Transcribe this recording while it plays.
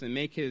and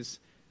make his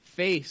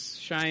face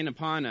shine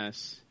upon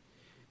us,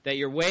 that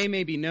your way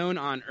may be known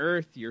on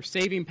earth, your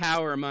saving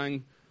power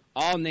among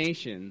all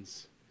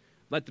nations.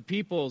 Let the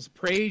peoples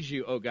praise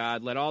you, O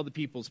God. Let all the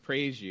peoples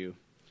praise you.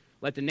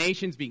 Let the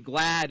nations be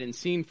glad and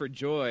sing for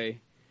joy,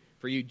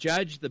 for you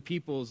judge the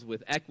peoples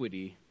with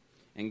equity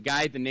and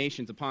guide the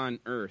nations upon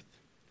earth.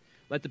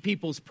 Let the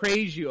peoples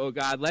praise you, O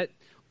God. Let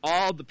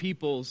all the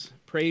peoples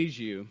praise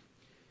you.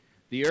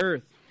 The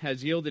earth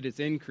has yielded its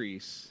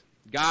increase.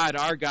 God,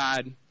 our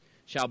God,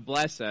 shall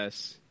bless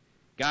us.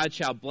 God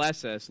shall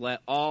bless us. Let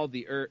all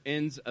the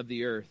ends of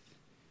the earth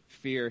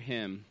fear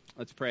him.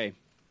 Let's pray.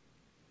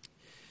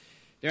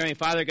 Dear Heavenly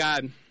Father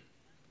God,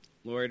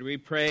 Lord, we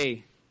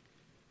pray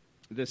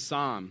this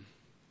psalm,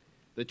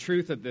 the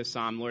truth of this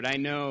psalm. Lord, I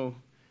know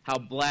how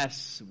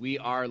blessed we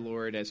are,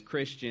 Lord, as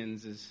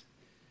Christians, as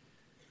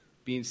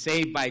being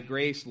saved by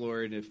grace,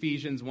 Lord.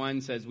 Ephesians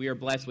 1 says we are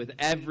blessed with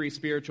every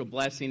spiritual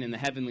blessing in the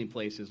heavenly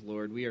places,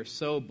 Lord. We are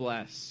so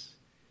blessed.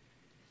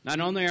 Not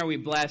only are we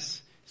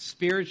blessed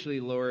spiritually,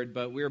 Lord,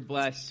 but we're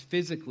blessed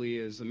physically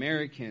as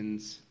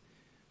Americans,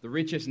 the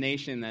richest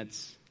nation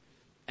that's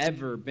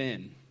ever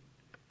been,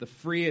 the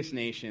freest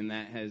nation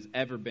that has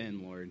ever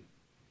been, Lord.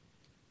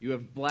 You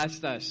have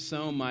blessed us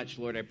so much,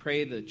 Lord. I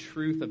pray the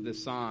truth of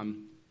this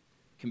psalm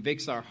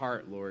convicts our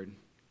heart, Lord,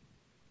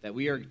 that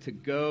we are to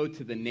go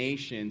to the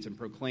nations and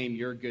proclaim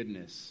your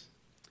goodness.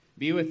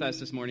 Be with us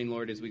this morning,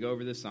 Lord, as we go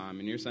over this psalm.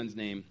 In your Son's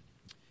name,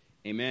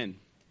 amen.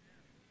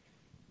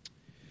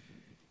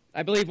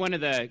 I believe one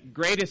of the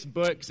greatest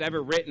books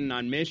ever written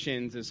on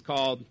missions is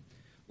called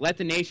Let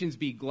the Nations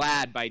Be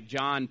Glad by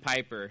John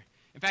Piper.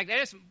 In fact, I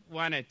just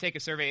want to take a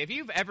survey. If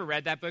you've ever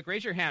read that book,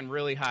 raise your hand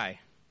really high.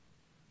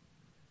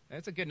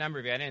 That's a good number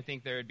of you. I didn't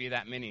think there would be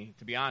that many,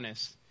 to be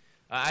honest.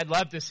 I'd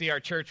love to see our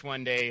church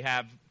one day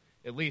have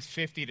at least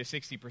 50 to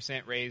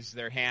 60% raise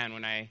their hand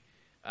when I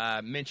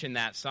mention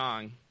that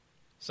title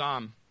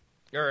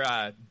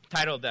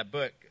of that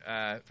book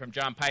from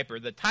John Piper.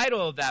 The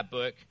title of that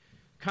book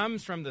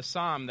comes from the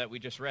psalm that we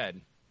just read.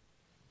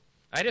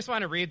 I just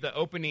want to read the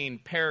opening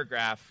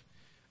paragraph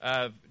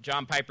of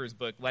John Piper's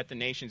book, Let the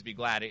Nations Be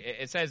Glad.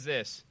 It says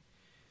this: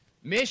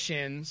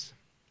 missions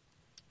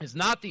is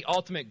not the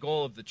ultimate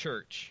goal of the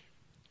church.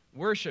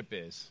 Worship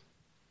is.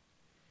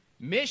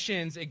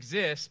 Missions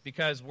exist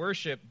because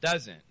worship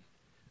doesn't.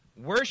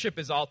 Worship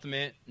is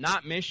ultimate,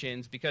 not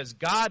missions, because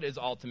God is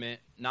ultimate,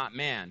 not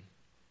man.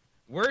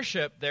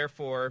 Worship,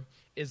 therefore,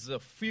 is the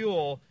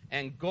fuel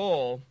and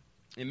goal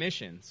in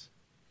missions.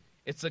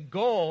 It's a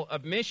goal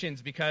of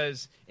missions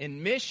because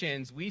in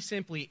missions, we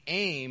simply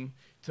aim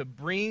to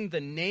bring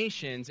the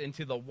nations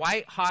into the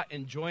white-hot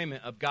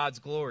enjoyment of God's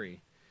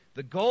glory.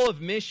 The goal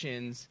of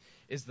missions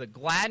is the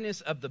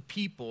gladness of the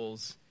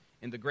peoples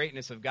in the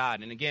greatness of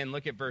God. And again,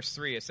 look at verse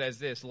 3. It says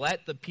this: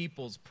 let the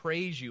peoples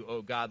praise you,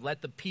 O God.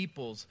 Let the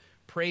peoples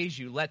praise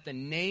you. Let the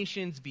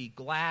nations be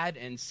glad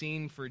and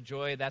sing for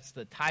joy. That's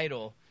the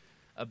title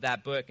of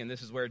that book, and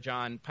this is where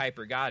John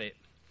Piper got it.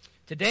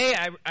 Today,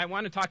 I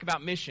want to talk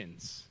about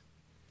missions.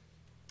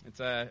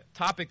 It's a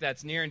topic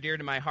that's near and dear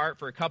to my heart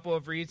for a couple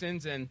of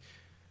reasons, and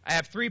I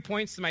have 3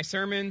 points to my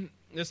sermon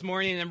this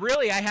morning, and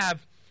really I have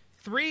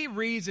 3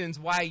 reasons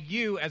why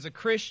you, as a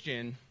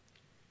Christian,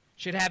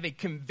 should have a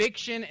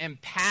conviction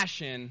and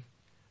passion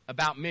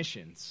about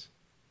missions.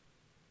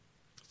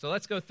 So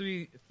let's go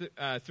through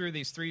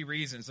these 3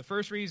 reasons. The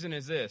first reason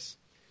is this.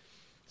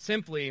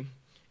 Simply,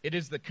 it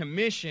is the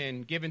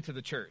commission given to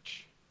the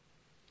church.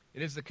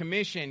 It is the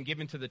commission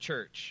given to the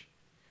church.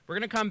 We're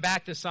going to come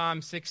back to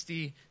Psalm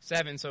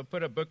 67, so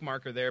put a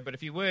bookmarker there. But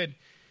if you would,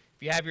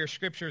 if you have your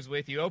scriptures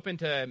with you, open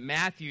to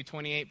Matthew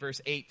 28,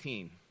 verse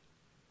 18.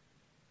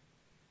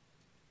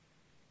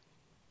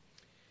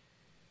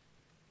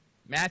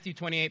 Matthew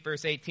 28,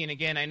 verse 18.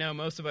 Again, I know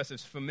most of us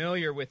is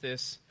familiar with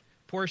this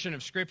portion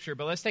of Scripture,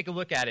 but let's take a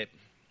look at it.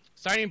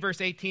 Starting in verse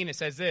 18, it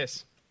says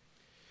this: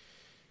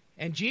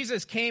 and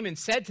Jesus came and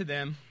said to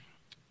them,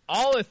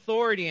 all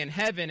authority in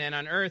heaven and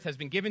on earth has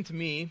been given to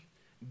me.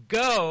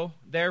 Go,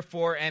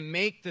 therefore, and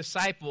make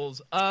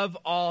disciples of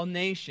all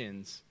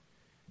nations,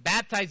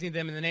 baptizing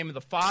them in the name of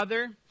the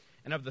Father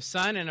and of the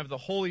Son and of the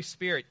Holy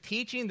Spirit,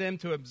 teaching them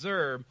to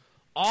observe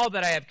all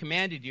that I have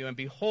commanded you. And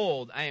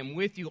behold, I am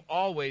with you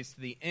always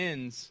to the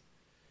ends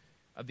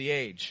of the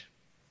age.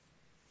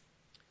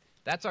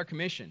 That's our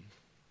commission.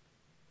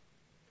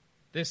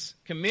 This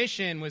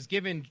commission was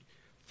given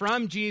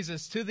from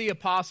Jesus to the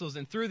apostles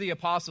and through the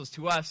apostles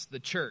to us, the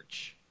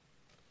church.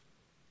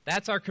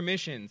 That's our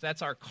commissions.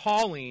 That's our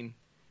calling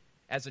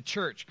as a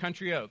church,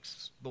 Country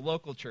Oaks, the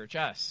local church,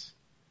 us.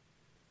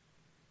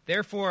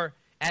 Therefore,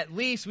 at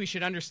least we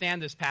should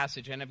understand this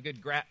passage and have a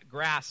good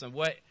grasp of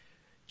what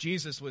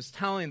Jesus was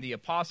telling the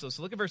apostles.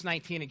 So look at verse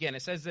 19 again.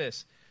 It says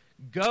this: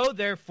 go,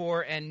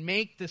 therefore, and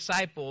make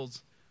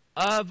disciples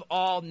of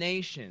all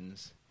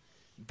nations,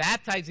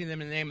 baptizing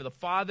them in the name of the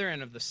Father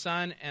and of the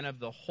Son and of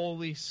the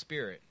Holy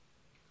Spirit.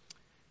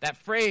 That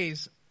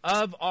phrase,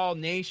 of all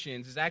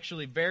nations, is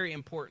actually very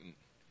important.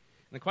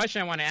 And the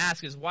question I want to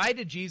ask is, why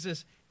did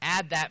Jesus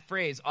add that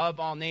phrase, of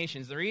all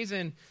nations? The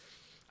reason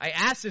I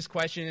ask this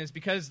question is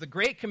because the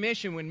Great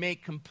Commission would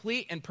make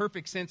complete and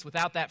perfect sense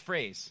without that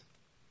phrase.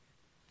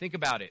 Think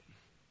about it.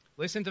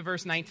 Listen to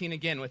verse 19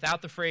 again,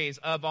 without the phrase,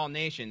 of all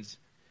nations.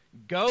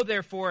 Go,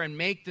 therefore, and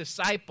make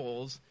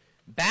disciples,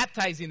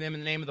 baptizing them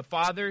in the name of the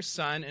Father,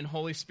 Son, and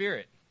Holy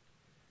Spirit.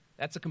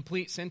 That's a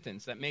complete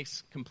sentence. That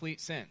makes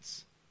complete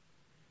sense.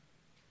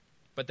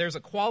 But there's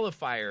a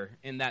qualifier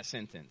in that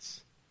sentence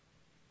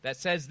that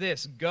says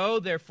this, go,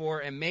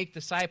 therefore, and make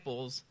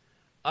disciples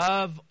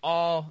of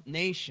all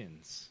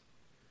nations.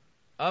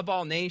 Of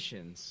all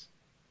nations.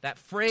 That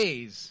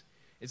phrase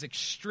is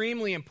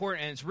extremely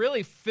important, and it's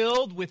really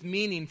filled with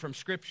meaning from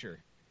Scripture.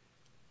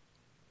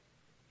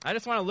 I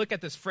just want to look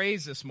at this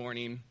phrase this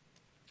morning,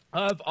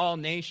 of all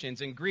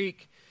nations. In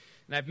Greek,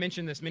 and I've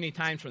mentioned this many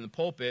times from the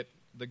pulpit,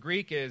 the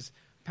Greek is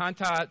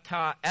panta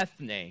ta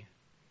ethne.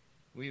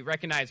 We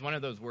recognize one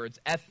of those words,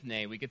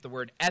 ethne. We get the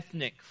word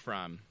ethnic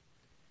from.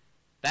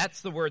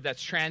 That's the word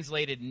that's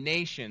translated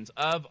nations,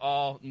 of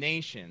all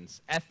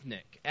nations,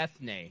 ethnic,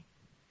 ethne.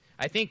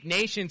 I think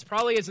nations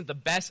probably isn't the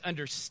best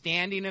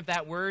understanding of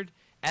that word,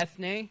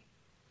 ethne.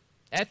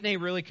 Ethne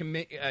really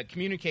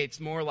communicates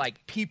more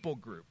like people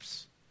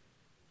groups.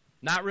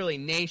 Not really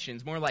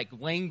nations, more like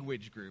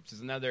language groups is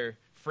another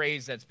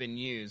phrase that's been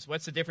used.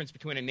 What's the difference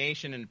between a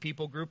nation and a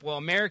people group? Well,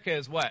 America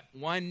is what?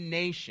 One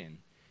nation.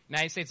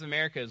 United States of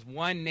America is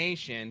one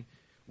nation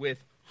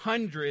with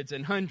hundreds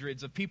and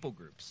hundreds of people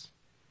groups.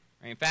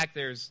 In fact,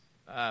 there's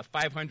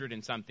 500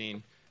 and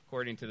something,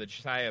 according to the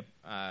Josiah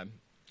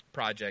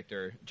Project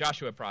or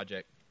Joshua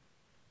Project.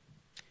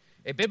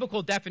 A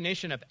biblical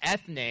definition of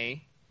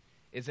ethne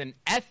is an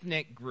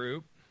ethnic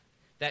group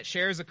that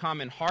shares a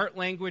common heart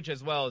language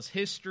as well as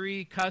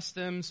history,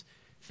 customs,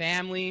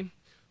 family,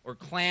 or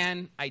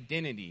clan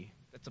identity.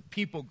 That's a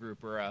people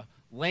group or a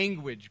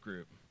language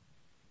group.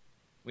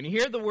 When you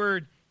hear the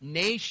word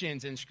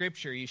nations in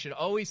Scripture, you should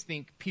always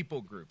think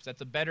people groups.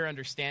 That's a better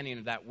understanding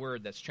of that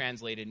word that's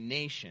translated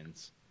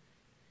nations.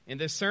 In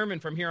this sermon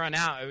from here on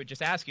out, I would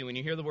just ask you, when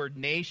you hear the word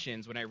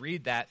nations, when I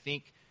read that,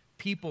 think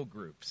people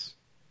groups.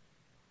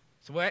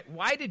 So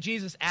why did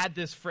Jesus add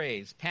this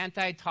phrase,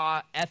 pantai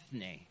ta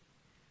ethne,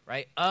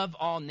 right, of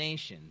all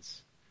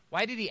nations?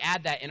 Why did he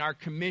add that in our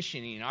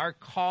commissioning, our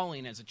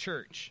calling as a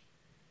church?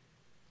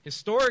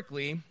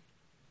 Historically,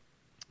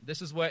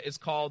 this is what is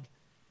called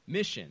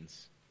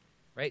missions,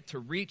 right, to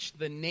reach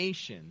the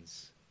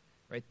nations,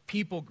 right,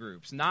 people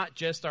groups, not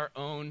just our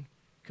own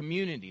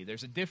community.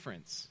 There's a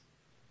difference.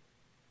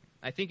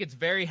 I think it's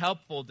very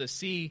helpful to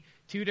see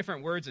two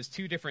different words as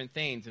two different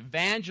things.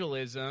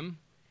 Evangelism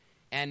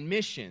and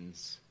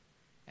missions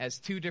as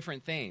two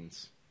different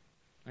things,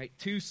 right?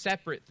 Two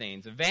separate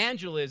things.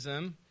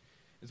 Evangelism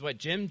is what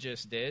Jim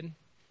just did.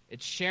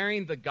 It's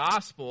sharing the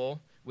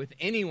gospel with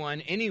anyone,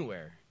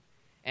 anywhere.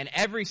 And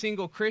every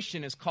single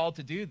Christian is called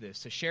to do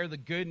this, to share the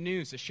good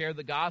news, to share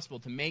the gospel,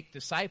 to make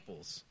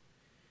disciples.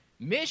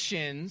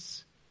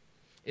 Missions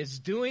is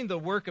doing the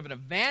work of an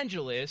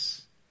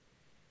evangelist,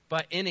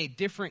 but in a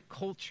different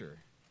culture.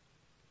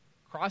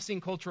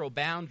 Crossing cultural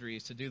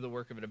boundaries to do the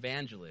work of an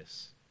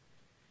evangelist.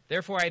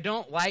 Therefore, I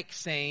don't like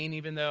saying,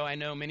 even though I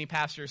know many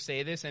pastors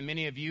say this, and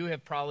many of you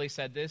have probably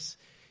said this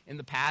in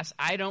the past,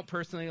 I don't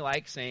personally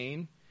like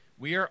saying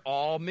we are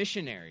all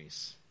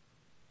missionaries.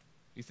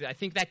 You see, I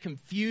think that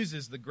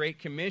confuses the Great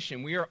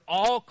Commission. We are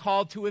all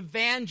called to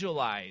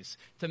evangelize,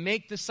 to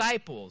make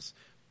disciples.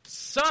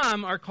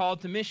 Some are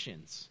called to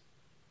missions,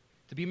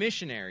 to be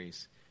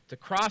missionaries, to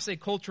cross a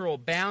cultural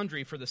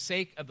boundary for the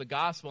sake of the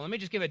gospel. Let me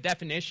just give a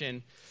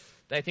definition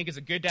that I think is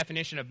a good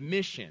definition of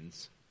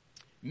missions.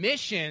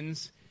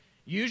 Missions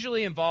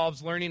usually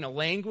involves learning a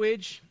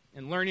language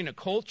and learning a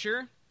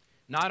culture,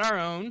 not our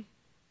own,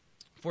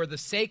 for the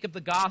sake of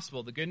the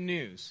gospel, the good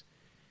news.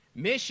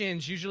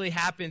 Missions usually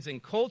happens in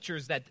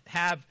cultures that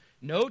have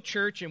no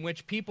church in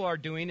which people are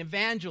doing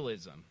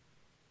evangelism.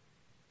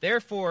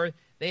 Therefore,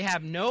 they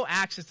have no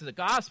access to the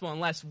gospel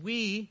unless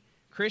we,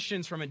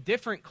 Christians from a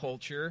different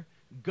culture,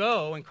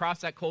 go and cross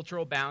that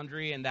cultural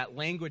boundary and that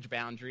language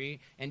boundary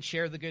and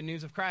share the good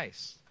news of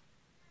Christ.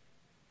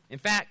 In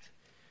fact,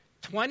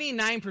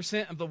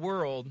 29% of the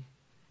world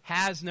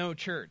has no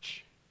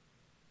church.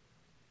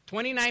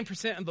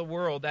 29% of the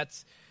world,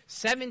 that's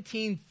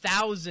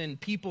 17,000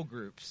 people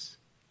groups.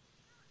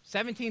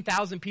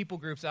 17,000 people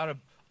groups. Out of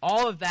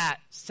all of that,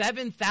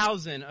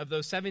 7,000 of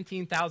those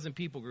 17,000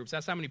 people groups,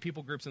 that's how many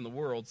people groups in the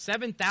world,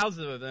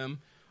 7,000 of them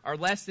are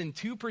less than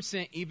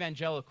 2%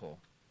 evangelical.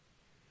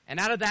 And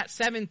out of that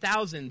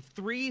 7,000,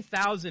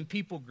 3,000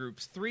 people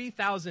groups,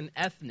 3,000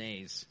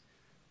 ethnes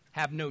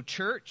have no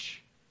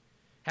church,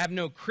 have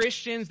no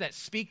Christians that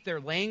speak their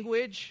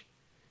language,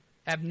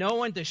 have no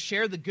one to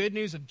share the good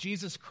news of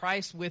Jesus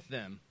Christ with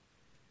them.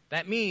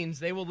 That means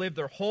they will live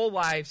their whole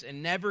lives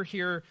and never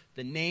hear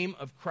the name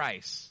of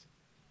Christ.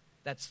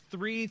 That's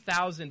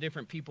 3,000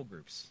 different people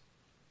groups.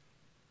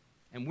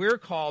 And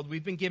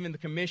we've been given the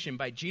commission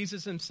by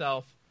Jesus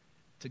himself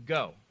to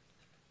go.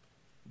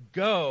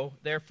 Go,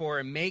 therefore,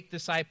 and make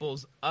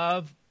disciples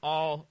of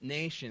all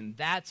nations.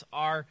 That's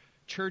our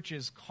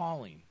church's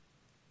calling,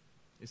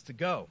 is to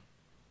go.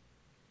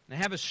 And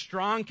I have a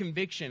strong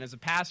conviction as a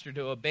pastor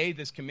to obey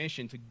this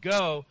commission, to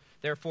go,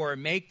 therefore,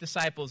 and make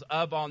disciples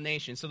of all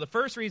nations. So the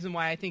first reason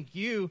why I think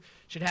you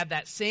should have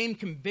that same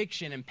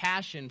conviction and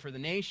passion for the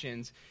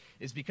nations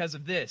is because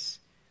of this.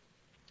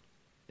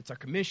 It's our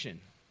commission.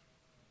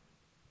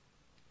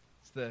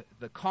 It's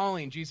the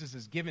calling Jesus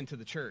has given to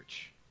the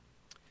church.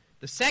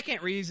 The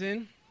second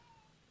reason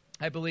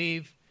I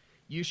believe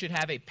you should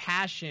have a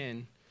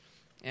passion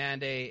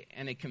and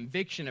a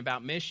conviction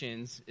about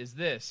missions is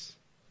this.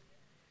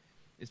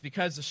 It's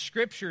because the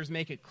scriptures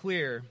make it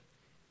clear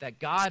that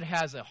God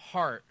has a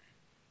heart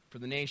for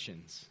the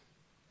nations.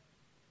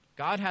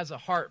 God has a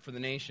heart for the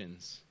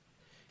nations.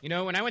 You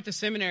know, when I went to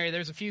seminary,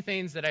 there's a few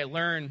things that I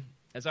learned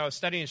as I was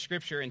studying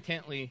scripture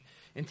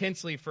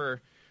intensely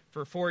for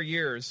 4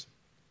 years.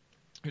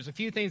 There's a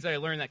few things that I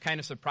learned that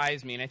kind of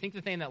surprised me. And I think the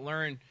thing that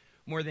learned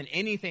more than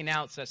anything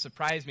else that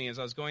surprised me as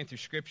I was going through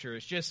scripture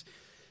is just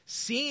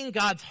seeing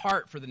God's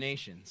heart for the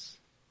nations.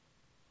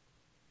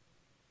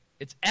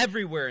 It's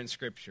everywhere in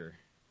scripture.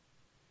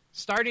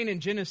 Starting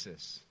in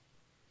Genesis.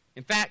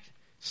 In fact,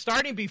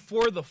 starting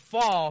before the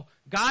fall,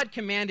 God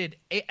commanded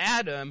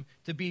Adam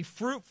to be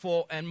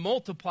fruitful and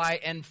multiply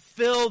and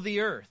fill the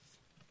earth.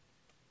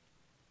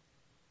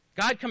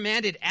 God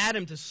commanded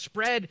Adam to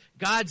spread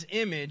God's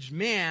image,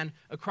 man,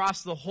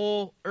 across the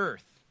whole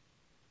earth.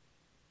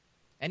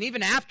 And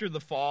even after the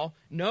fall,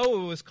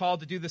 Noah was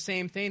called to do the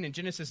same thing. In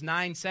Genesis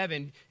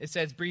 9:7, it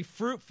says, be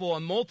fruitful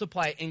and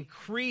multiply,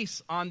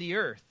 increase on the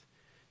earth.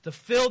 To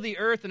fill the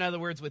earth, in other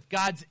words, with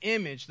God's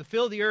image, to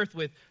fill the earth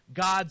with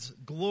God's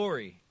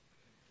glory.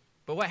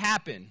 But what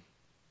happened?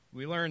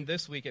 We learned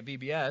this week at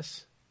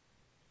VBS,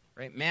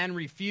 right? Man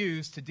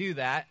refused to do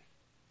that,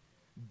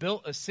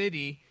 built a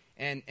city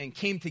and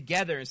came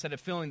together instead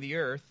of filling the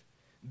earth,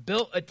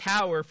 built a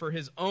tower for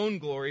his own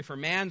glory, for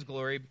man's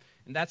glory,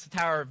 and that's the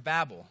Tower of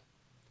Babel.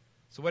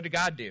 So what did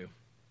God do?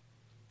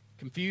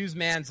 Confuse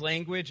man's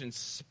language and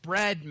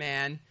spread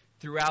man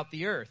throughout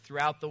the earth,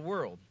 throughout the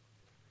world.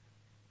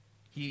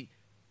 He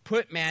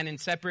put man in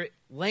separate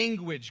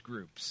language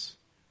groups,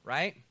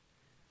 right?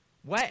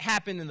 What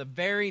happened in the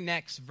very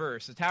next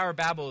verse? The Tower of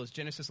Babel is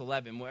Genesis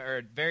 11,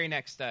 or very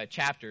next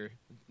chapter.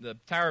 The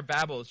Tower of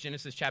Babel is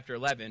Genesis chapter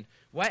 11.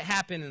 What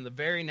happened in the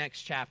very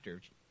next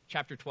chapter,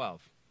 chapter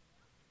 12?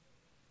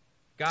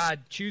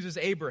 God chooses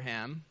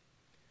Abraham.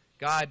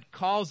 God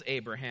calls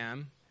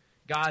Abraham.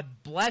 God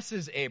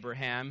blesses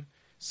Abraham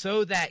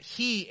so that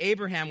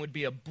Abraham, would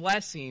be a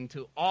blessing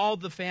to all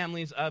the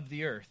families of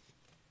the earth.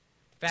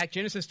 In fact,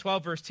 Genesis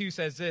 12 verse 2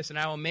 says this, and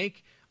I will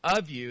make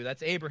of you,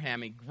 that's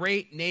Abraham, a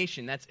great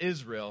nation, that's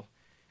Israel,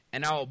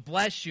 and I will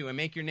bless you and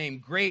make your name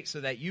great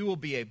so that you will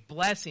be a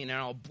blessing, and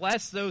I will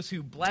bless those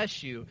who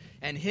bless you,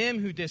 and him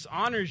who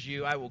dishonors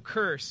you I will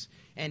curse,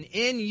 and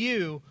in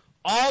you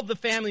all the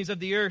families of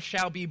the earth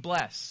shall be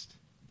blessed.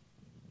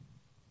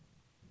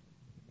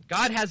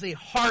 God has a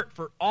heart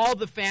for all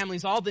the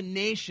families, all the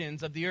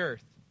nations of the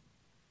earth,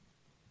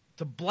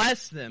 to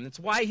bless them. That's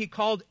why he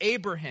called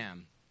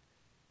Abraham.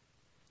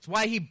 It's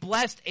why he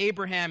blessed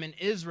Abraham and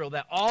Israel,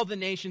 that all the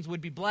nations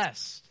would be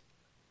blessed.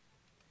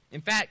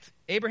 In fact,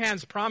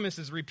 Abraham's promise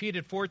is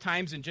repeated 4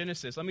 times in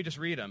Genesis. Let me just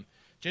read them.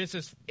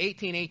 Genesis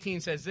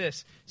 18:18 says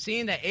this,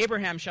 seeing that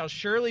Abraham shall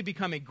surely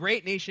become a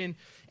great nation,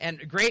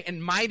 and great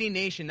and mighty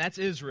nation, that's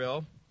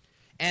Israel,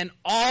 and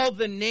all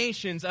the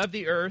nations of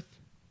the earth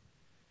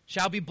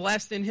shall be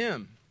blessed in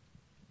him.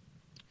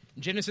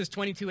 In Genesis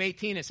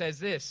 22:18 it says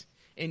this,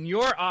 in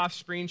your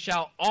offspring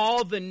shall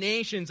all the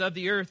nations of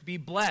the earth be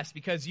blessed,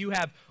 because you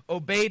have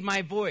obeyed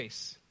my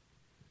voice.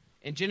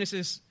 In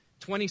Genesis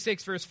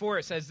 26, verse 4,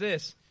 it says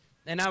this,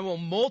 and I will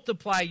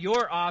multiply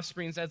your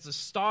offsprings as the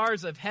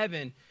stars of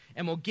heaven,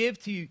 and will give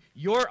to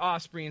your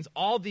offsprings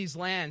all these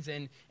lands,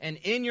 and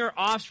in your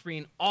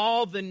offspring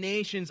all the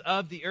nations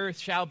of the earth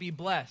shall be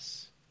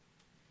blessed.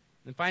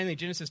 And finally,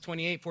 Genesis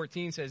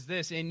 28:14 says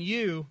this, in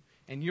you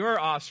and your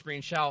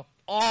offspring shall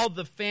all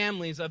the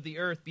families of the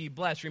earth be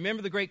blessed.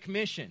 Remember the Great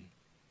Commission.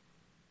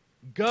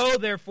 Go,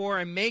 therefore,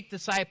 and make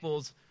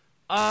disciples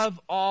of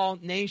all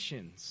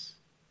nations.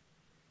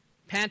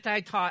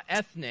 Pantai ta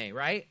ethne,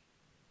 right?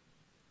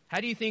 How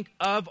do you think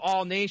of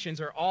all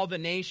nations, or all the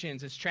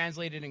nations, is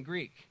translated in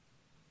Greek?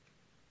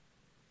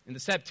 In the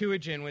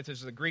Septuagint, which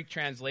is the Greek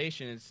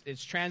translation,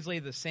 it's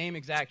translated the same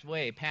exact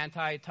way.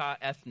 Pantai ta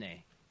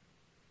ethne.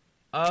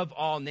 Of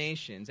all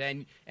nations.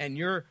 And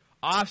your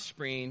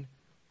offspring,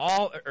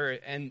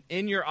 and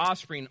in your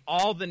offspring,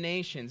 all the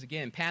nations,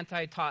 again,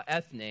 pantai ta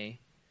ethne,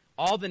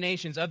 all the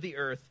nations of the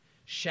earth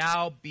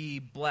shall be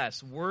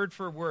blessed. Word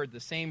for word, the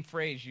same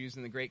phrase used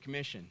in the Great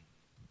Commission.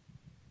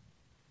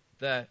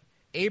 The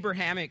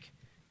Abrahamic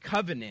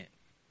covenant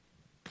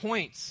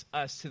points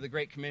us to the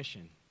Great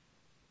Commission.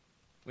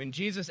 When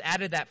Jesus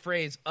added that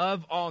phrase,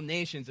 of all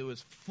nations, it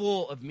was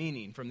full of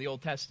meaning from the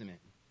Old Testament.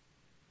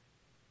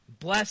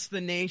 Bless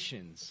the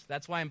nations.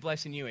 That's why I'm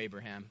blessing you,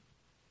 Abraham.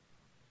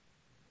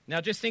 Now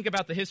just think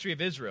about the history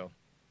of Israel,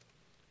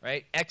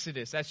 right?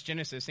 Exodus, that's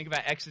Genesis. Think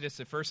about Exodus,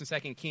 the 1st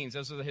and 2nd Kings.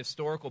 Those are the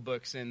historical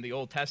books in the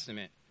Old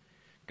Testament.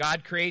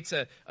 God creates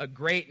a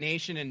great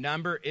nation in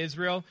number,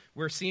 Israel.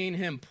 We're seeing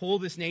him pull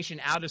this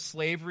nation out of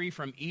slavery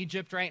from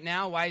Egypt right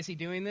now. Why is he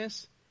doing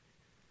this?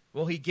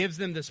 Well, he gives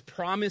them this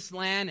promised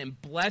land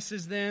and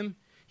blesses them.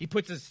 He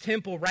puts his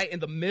temple right in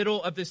the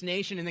middle of this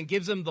nation and then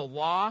gives them the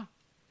law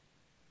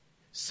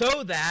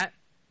so that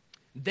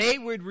they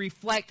would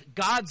reflect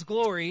God's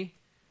glory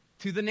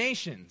to the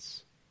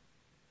nations.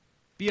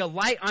 Be a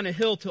light on a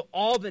hill to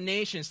all the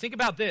nations. Think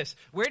about this.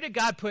 Where did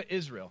God put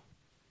Israel?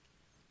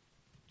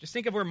 Just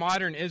think of where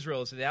modern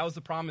Israel is today. That was the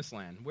promised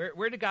land.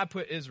 Where did God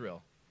put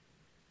Israel?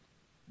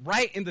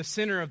 Right in the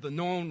center of the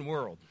known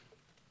world.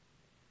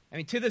 I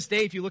mean, to this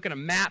day, if you look at a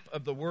map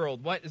of the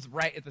world, what is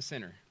right at the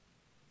center?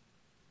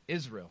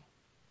 Israel.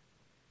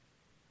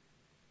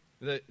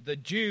 The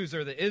Jews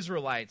or the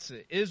Israelites,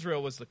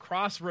 Israel was the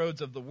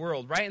crossroads of the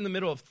world, right in the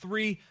middle of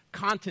 3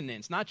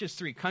 continents, not just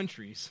 3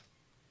 countries.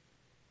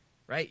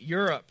 Right?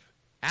 Europe,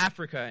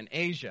 Africa, and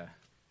Asia.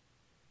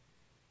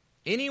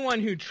 Anyone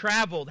who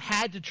traveled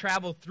had to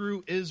travel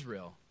through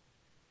Israel.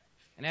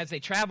 And as they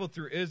traveled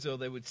through Israel,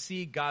 they would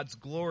see God's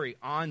glory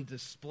on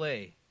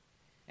display.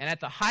 And at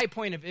the high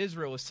point of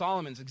Israel with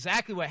Solomon's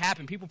exactly what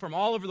happened. People from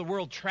all over the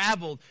world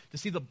traveled to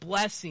see the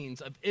blessings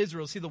of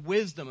Israel, see the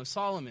wisdom of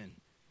Solomon.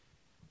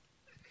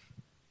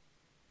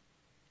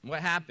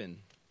 What happened?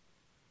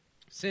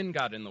 Sin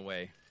got in the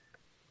way.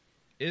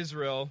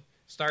 Israel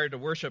started to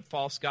worship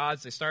false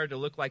gods. They started to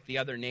look like the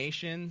other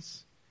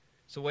nations.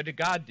 So what did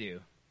God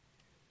do?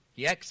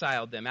 He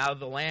exiled them out of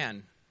the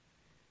land.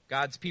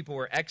 God's people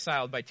were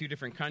exiled by 2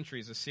 different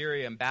countries,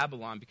 Assyria and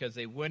Babylon, because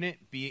they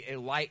wouldn't be a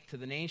light to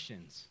the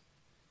nations.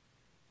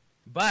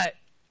 But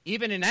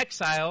even in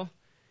exile,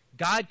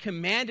 God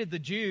commanded the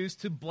Jews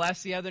to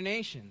bless the other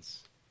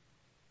nations,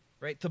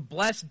 right? To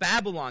bless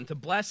Babylon, to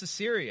bless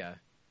Assyria,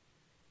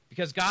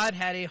 because God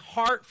had a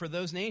heart for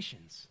those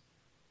nations.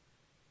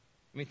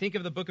 I mean, think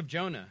of the book of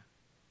Jonah,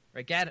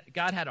 right?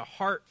 God had a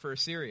heart for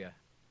Assyria.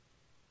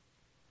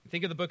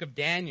 Think of the book of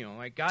Daniel.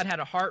 Like, God had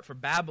a heart for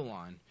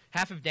Babylon.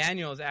 Half of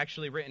Daniel is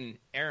actually written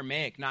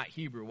Aramaic, not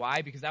Hebrew.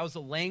 Why? Because that was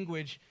the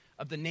language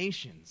of the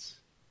nations.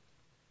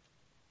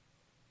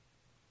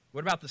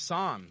 What about the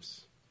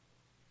Psalms?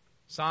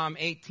 Psalm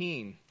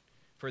 18.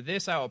 For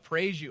this I will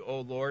praise you,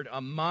 O Lord,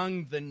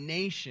 among the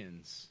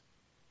nations.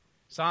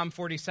 Psalm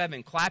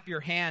 47. Clap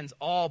your hands,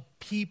 all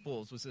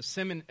peoples, was the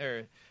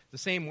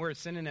same word,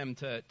 synonym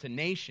to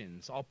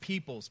nations. All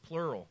peoples,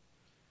 plural.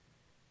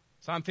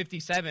 Psalm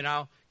 57,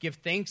 I'll give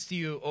thanks to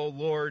you, O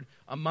Lord,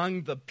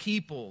 among the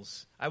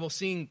peoples. I will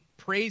sing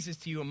praises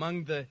to you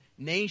among the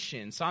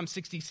nations. Psalm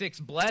 66,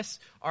 bless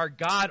our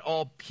God,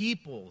 all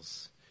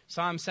peoples.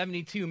 Psalm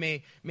 72,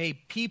 may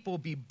people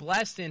be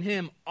blessed in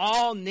him.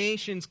 All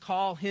nations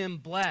call him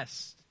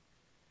blessed.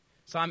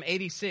 Psalm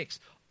 86,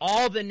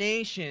 all the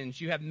nations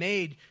you have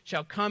made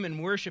shall come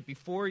and worship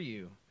before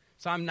you.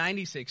 Psalm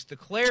 96,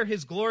 declare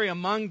his glory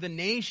among the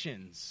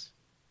nations,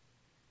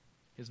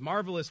 his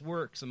marvelous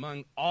works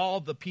among all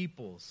the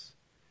peoples.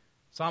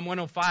 Psalm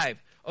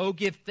 105, oh,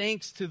 give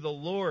thanks to the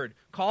Lord.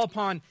 Call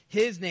upon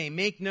his name.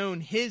 Make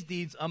known his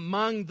deeds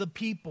among the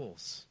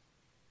peoples.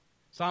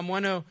 Psalm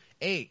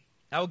 108,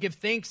 I will give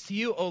thanks to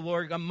you, O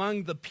Lord,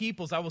 among the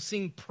peoples. I will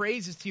sing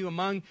praises to you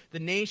among the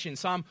nations.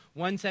 Psalm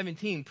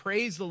 117,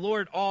 praise the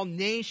Lord, all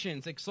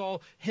nations.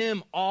 Exalt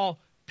him,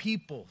 all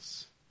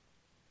peoples.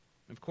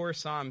 And of course,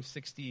 Psalm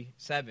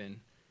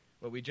 67,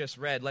 what we just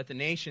read, let the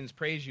nations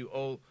praise you,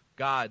 O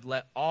God,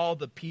 let all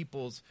the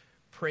peoples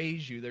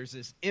praise you. There's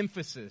this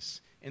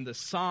emphasis in the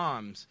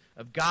Psalms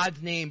of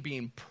God's name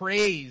being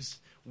praised,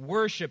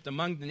 worshipped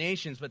among the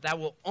nations, but that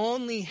will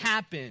only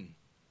happen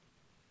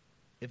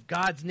if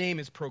God's name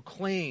is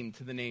proclaimed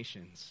to the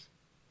nations.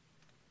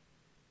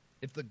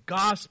 If the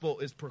gospel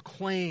is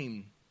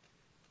proclaimed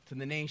to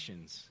the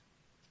nations.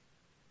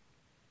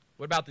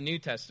 What about the New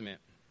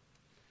Testament?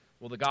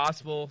 Well, the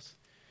Gospels,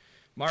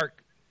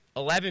 Mark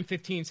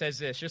 11:15 says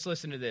this. Just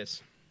listen to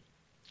this.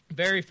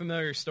 Very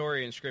familiar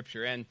story in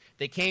Scripture. And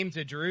they came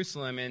to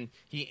Jerusalem, and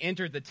he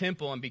entered the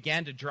temple and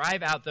began to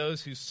drive out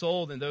those who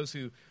sold and those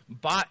who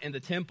bought in the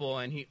temple.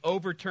 And he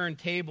overturned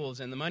tables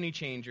and the money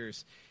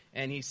changers,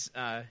 and he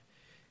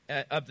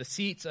of the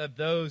seats of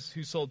those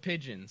who sold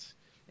pigeons.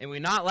 And we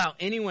not allow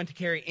anyone to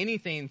carry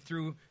anything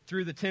through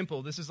the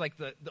temple. This is like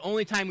the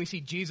only time we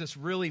see Jesus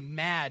really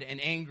mad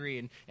and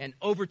angry and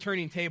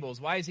overturning tables.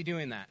 Why is he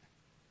doing that?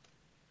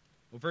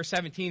 Well, verse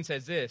 17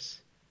 says this.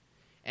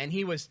 And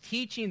he was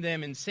teaching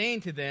them and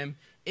saying to them,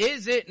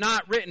 is it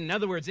not written, in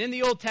other words, in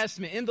the Old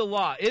Testament, in the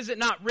law, is it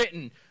not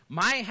written,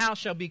 my house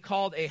shall be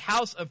called a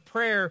house of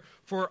prayer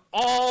for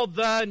all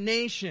the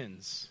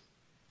nations?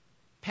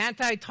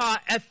 Pantai ta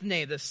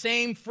ethne, the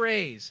same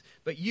phrase,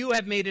 but you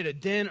have made it a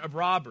den of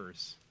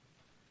robbers.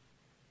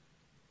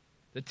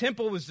 The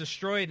temple was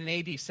destroyed in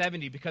AD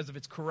 70 because of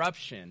its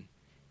corruption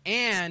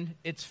and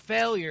its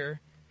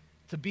failure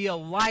to be a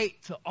light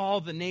to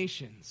all the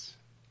nations.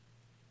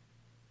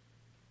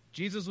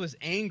 Jesus was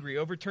angry,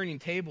 overturning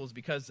tables,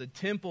 because the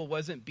temple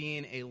wasn't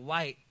being a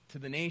light to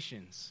the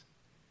nations.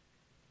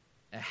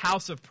 A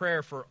house of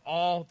prayer for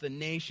all the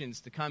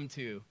nations to come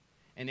to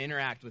and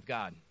interact with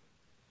God.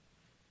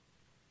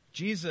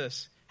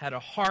 Jesus had a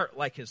heart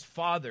like his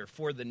Father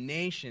for the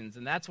nations.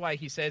 And that's why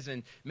he says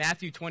in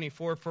Matthew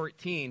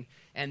 24:14,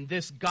 and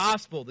this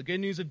gospel, the good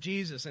news of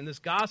Jesus, and this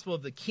gospel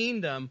of the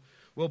kingdom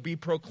will be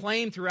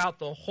proclaimed throughout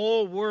the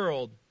whole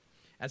world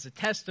as a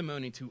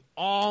testimony to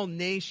all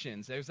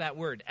nations. There's that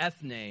word,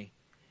 ethne.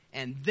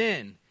 And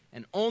then,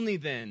 and only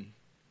then,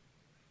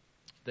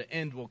 the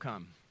end will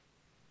come.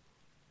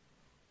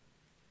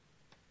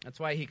 That's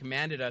why he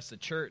commanded us, the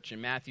church, in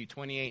Matthew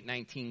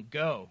 28:19,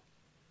 go.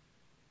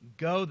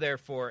 Go,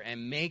 therefore,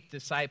 and make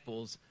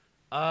disciples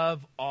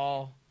of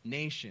all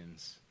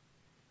nations.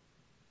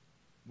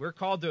 We're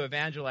called to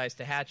evangelize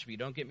Tehachapi,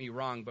 don't get me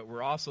wrong, but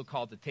we're also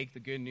called to take the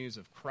good news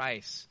of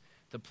Christ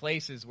to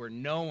places where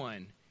no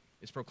one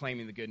is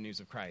proclaiming the good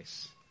news of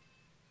Christ.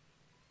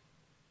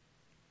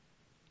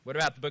 What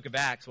about the book of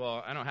Acts?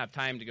 Well, I don't have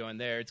time to go in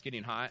there. It's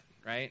getting hot,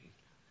 right?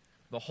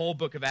 The whole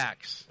book of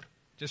Acts.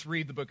 Just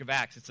read the book of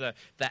Acts. It's the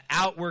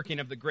outworking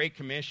of the Great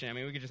Commission. I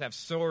mean, we could just have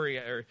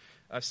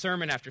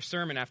sermon after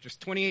sermon after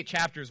 28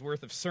 chapters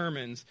worth of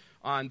sermons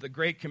on the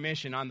Great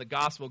Commission, on the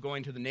gospel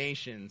going to the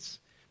nations.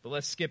 But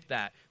let's skip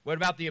that. What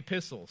about the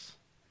epistles?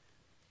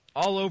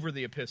 All over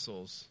the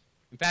epistles.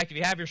 In fact, if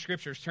you have your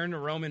scriptures, turn to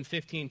Romans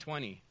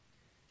 15:20.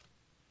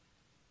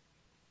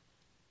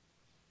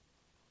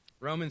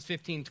 Romans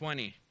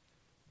 15:20.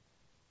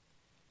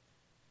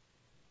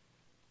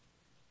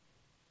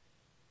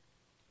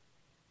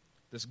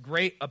 This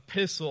great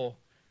epistle,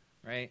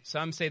 right?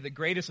 Some say the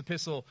greatest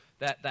epistle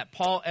that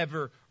Paul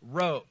ever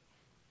wrote.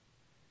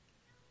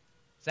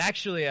 It's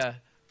actually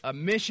a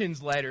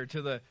missions letter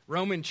to the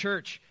Roman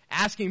church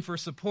asking for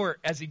support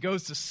as he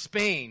goes to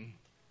Spain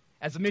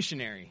as a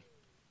missionary.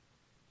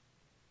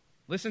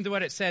 Listen to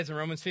what it says in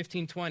Romans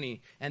 15:20.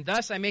 And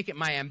thus I make it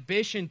my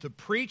ambition to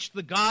preach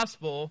the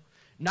gospel,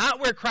 not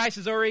where Christ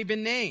has already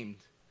been named,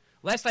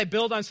 lest I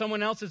build on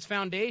someone else's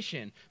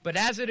foundation. But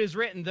as it is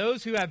written,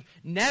 those who have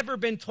never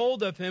been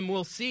told of him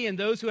will see, and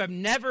those who have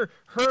never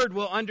heard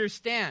will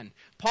understand.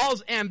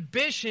 Paul's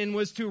ambition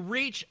was to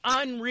reach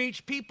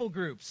unreached people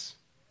groups.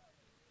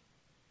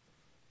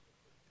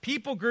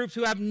 People groups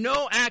who have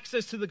no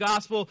access to the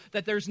gospel,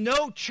 that there's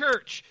no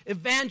church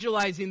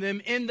evangelizing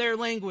them in their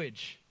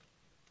language.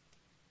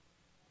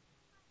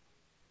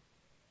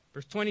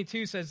 Verse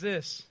 22 says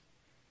this,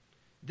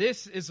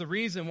 this is the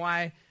reason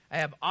why I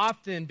have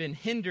often been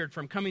hindered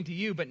from coming to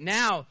you, but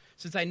now,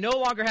 since I no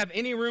longer have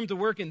any room to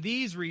work in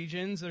these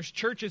regions, there's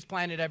churches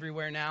planted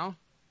everywhere now,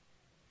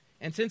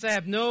 and since I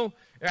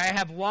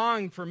have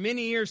longed for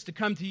many years to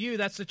come to you,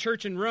 that's the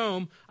church in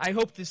Rome, I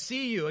hope to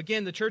see you,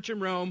 again, the church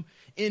in Rome,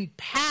 in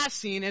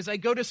passing as I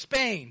go to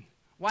Spain.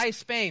 Why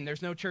Spain?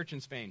 There's no church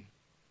in Spain.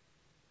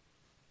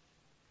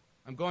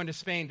 I'm going to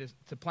Spain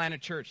to plant a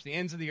church, the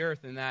ends of the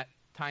earth in that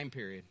time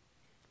period.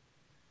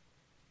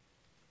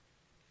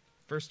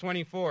 Verse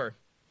 24.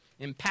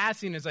 In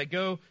passing as I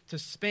go to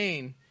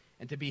Spain,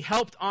 and to be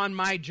helped on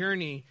my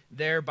journey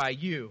there by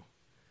you,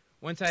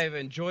 once I have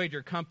enjoyed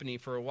your company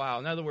for a while.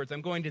 In other words,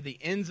 I'm going to the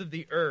ends of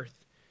the earth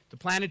to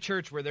plant a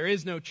church where there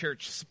is no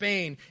church,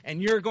 Spain, and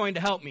you're going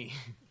to help me.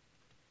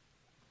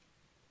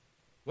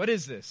 What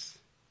is this?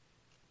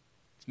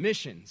 It's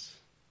missions.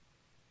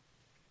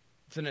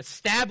 It's an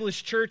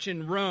established church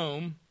in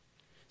Rome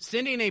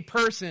sending a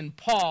person,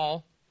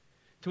 Paul,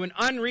 to an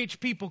unreached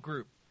people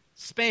group,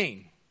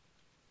 Spain,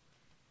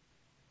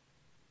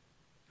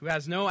 who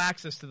has no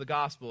access to the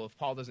gospel if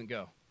Paul doesn't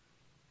go.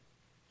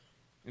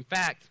 In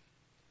fact,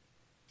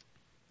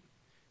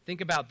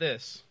 think about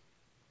this,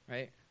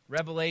 right?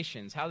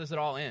 Revelations. How does it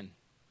all end?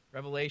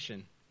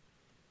 Revelation.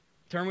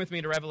 Turn with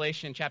me to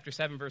Revelation chapter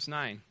 7, verse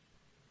 9.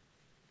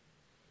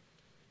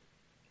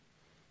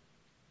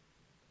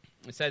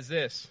 It says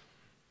this.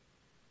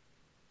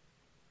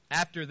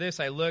 After this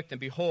I looked,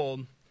 and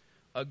behold,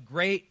 a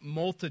great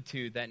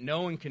multitude that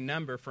no one can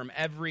number from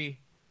every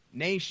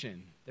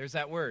nation. There's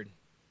that word.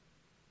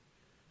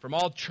 From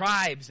all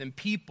tribes and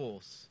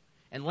peoples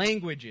and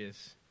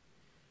languages,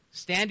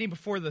 standing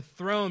before the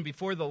throne,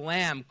 before the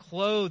Lamb,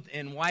 clothed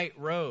in white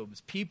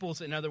robes.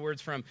 Peoples, in other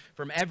words, from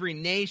every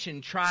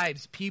nation,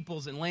 tribes,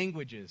 peoples, and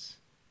languages.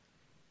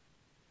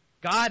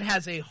 God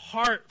has a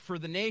heart for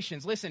the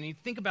nations. Listen, you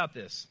think about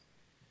this.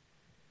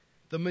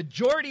 The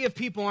majority of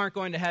people aren't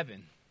going to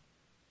heaven.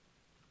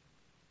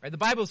 Right? The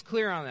Bible's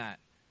clear on that.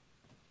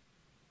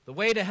 The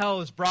way to hell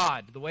is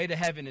broad. The way to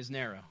heaven is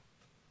narrow.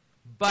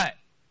 But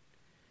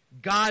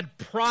God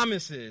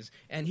promises,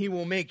 and he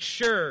will make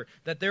sure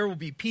that there will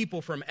be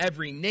people from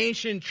every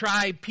nation,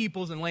 tribe,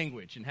 peoples, and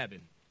language in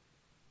heaven.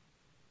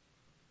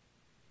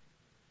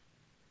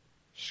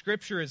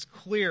 Scripture is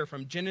clear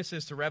from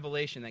Genesis to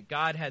Revelation that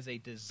God has a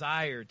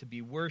desire to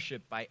be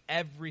worshipped by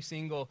every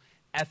single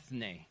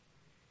ethne,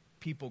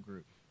 people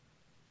group.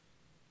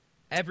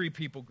 Every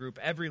people group,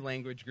 every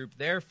language group.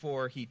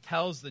 Therefore, he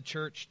tells the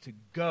church to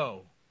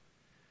go.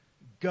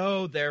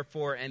 Go,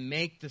 therefore, and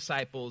make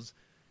disciples,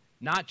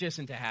 not just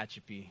in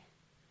Tehachapi,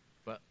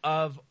 but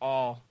of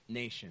all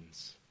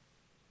nations.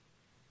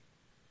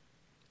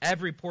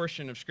 Every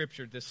portion of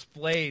Scripture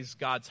displays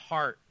God's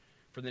heart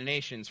for the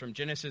nations from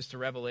Genesis to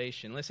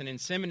Revelation. Listen, in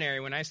seminary,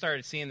 when I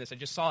started seeing this, I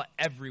just saw it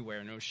everywhere,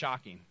 and it was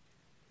shocking.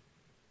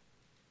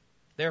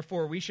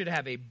 Therefore, we should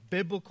have a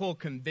biblical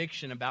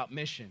conviction about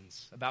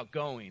missions, about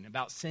going,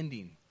 about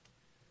sending.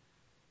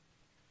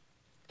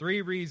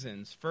 3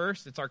 reasons.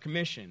 First, it's our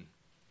commission.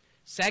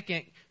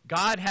 Second,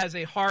 God has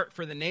a heart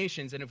for the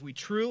nations, and if we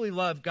truly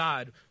love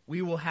God,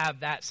 we will have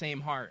that same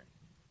heart.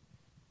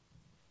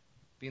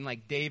 Being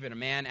like David, a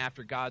man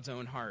after God's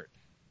own heart.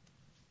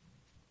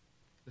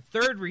 The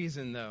third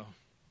reason, though,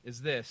 is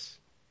this.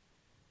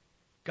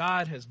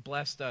 God has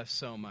blessed us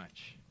so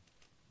much.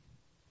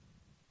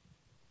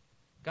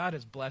 God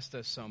has blessed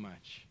us so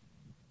much.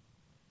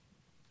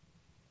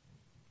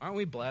 Aren't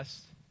we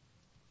blessed?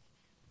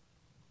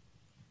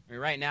 I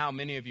mean, right now,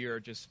 many of you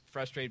are just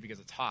frustrated because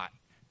it's hot.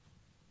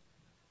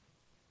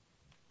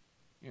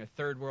 You're in a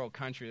third world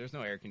country. There's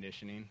no air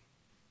conditioning.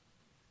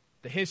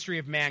 The history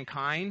of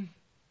mankind,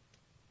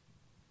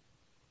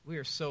 we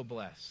are so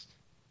blessed.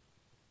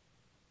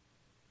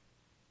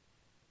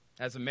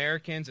 As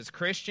Americans, as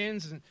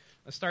Christians,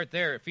 let's start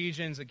there.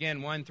 Ephesians,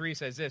 again, 1:3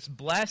 says this.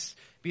 Blessed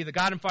be the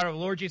God and Father of the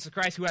Lord Jesus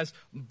Christ, who has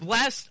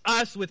blessed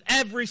us with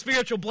every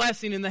spiritual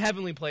blessing in the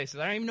heavenly places.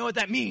 I don't even know what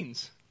that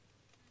means.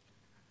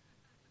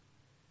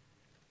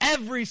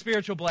 Every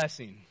spiritual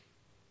blessing.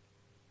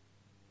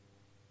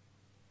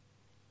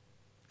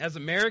 As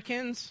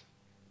Americans,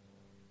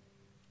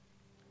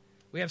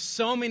 we have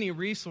so many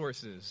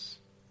resources.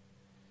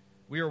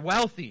 We are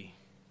wealthy.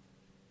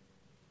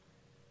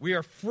 We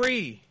are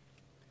free.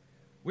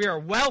 We are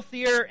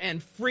wealthier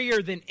and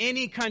freer than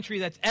any country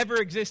that's ever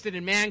existed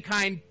in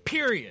mankind,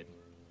 period.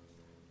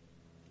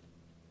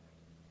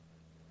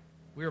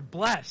 We are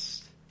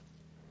blessed.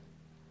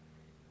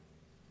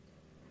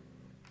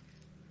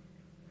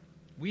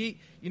 You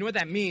know what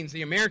that means?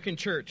 The American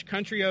church,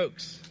 Country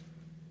Oaks,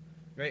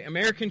 right?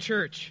 American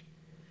church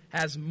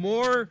has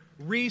more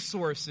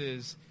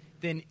resources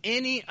than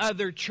any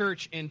other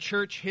church in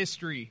church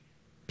history,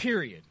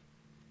 period,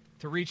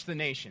 to reach the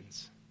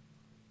nations.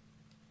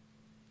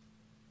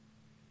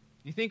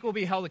 You think we'll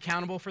be held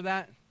accountable for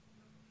that?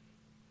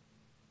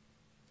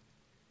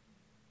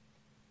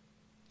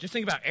 Just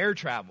think about air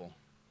travel.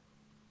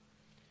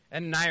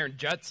 Ed and I are in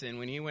Judson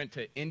when he went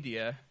to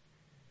India,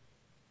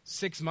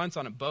 6 months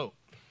on a boat.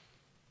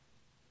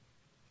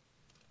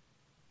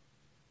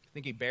 I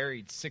think he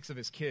buried 6 of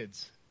his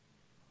kids.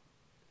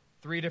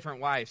 3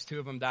 different wives, 2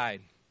 of them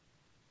died.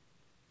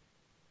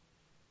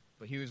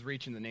 But he was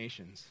reaching the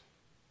nations.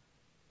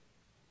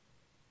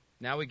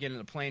 Now we get in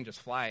a plane, just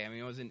fly. I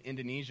mean, I was in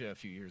Indonesia a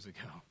few years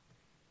ago.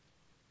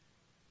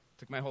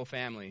 Took my whole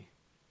family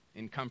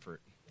in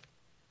comfort.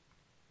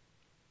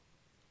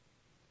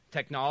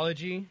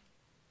 Technology.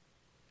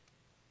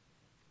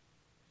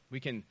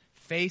 We can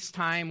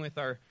FaceTime with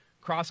our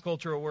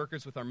cross-cultural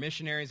workers, with our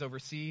missionaries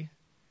overseas.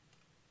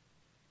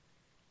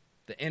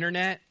 The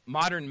internet,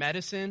 modern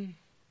medicine.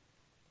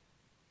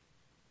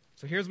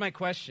 So here's my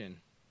question.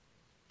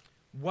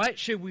 What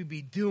should we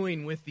be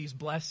doing with these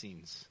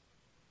blessings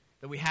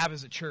that we have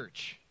as a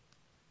church?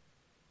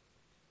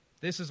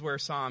 This is where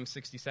Psalm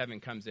 67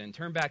 comes in.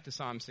 Turn back to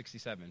Psalm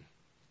 67.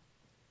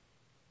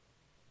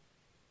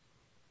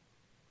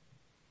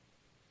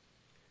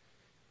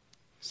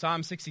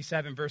 Psalm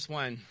 67, verse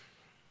 1.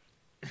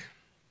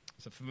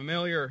 It's a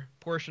familiar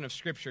portion of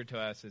Scripture to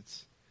us.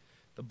 It's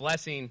the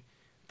blessing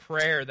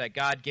prayer that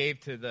God gave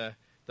to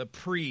the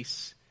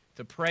priests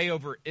to pray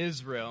over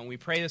Israel. And we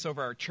pray this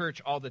over our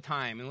church all the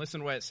time. And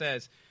listen to what it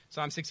says.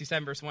 Psalm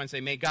 67, verse 1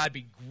 say, may God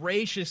be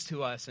gracious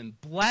to us and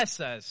bless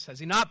us. Has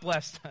he not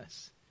blessed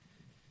us?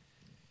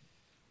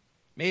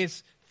 May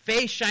his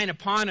face shine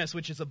upon us,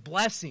 which is a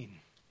blessing.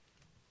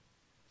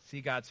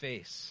 See God's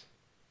face.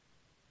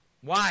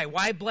 Why?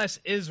 Why bless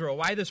Israel?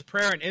 Why this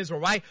prayer in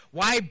Israel?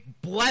 Why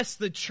bless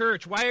the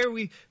church? Why are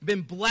we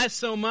been blessed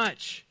so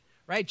much?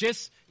 Right?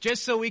 Just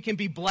so we can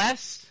be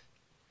blessed?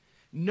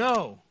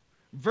 No.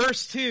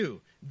 Verse 2,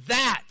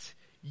 that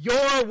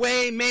your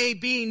way may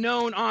be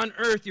known on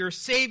earth, your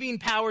saving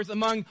powers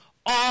among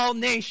all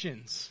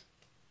nations.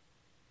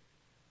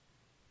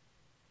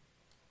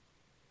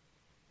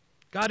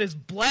 God has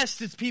blessed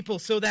his people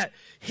so that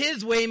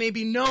his way may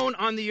be known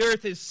on the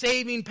earth, his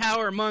saving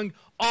power among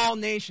all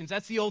nations.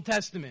 That's the Old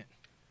Testament.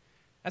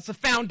 That's the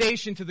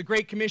foundation to the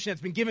Great Commission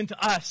that's been given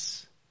to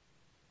us.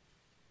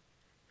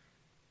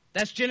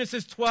 That's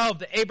Genesis 12,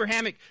 the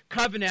Abrahamic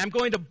covenant. I'm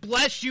going to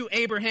bless you,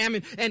 Abraham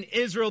and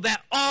Israel,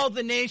 that all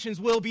the nations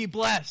will be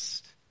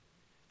blessed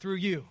through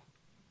you.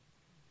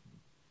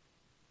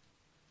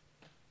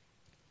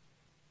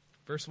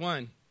 Verse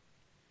 1.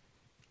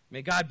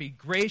 May God be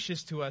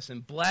gracious to us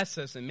and bless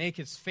us and make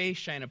his face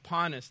shine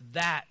upon us,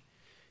 that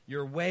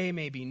your way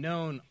may be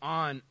known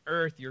on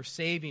earth, your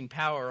saving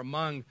power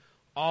among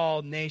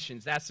all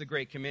nations. That's the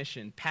Great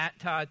Commission.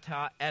 Pata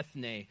ta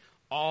ethne,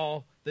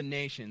 all the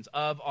nations,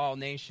 of all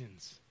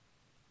nations.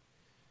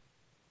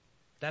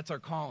 That's our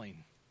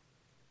calling.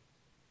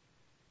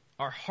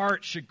 Our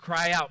heart should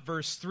cry out,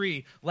 verse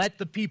 3, let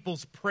the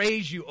peoples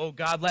praise you, O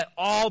God. Let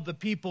all the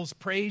peoples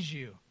praise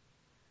you.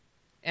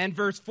 And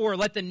verse 4,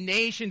 let the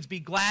nations be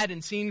glad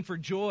and sing for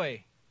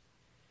joy.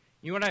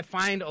 You know what I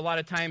find a lot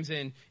of times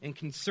in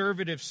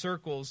conservative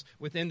circles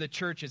within the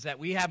church is that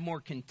we have more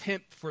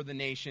contempt for the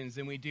nations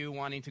than we do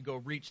wanting to go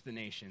reach the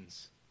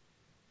nations.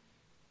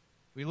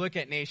 We look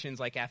at nations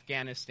like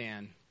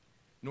Afghanistan,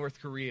 North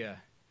Korea,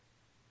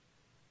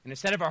 and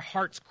instead of our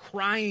hearts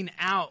crying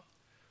out,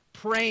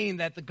 praying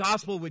that the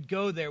gospel would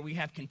go there, we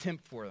have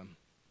contempt for them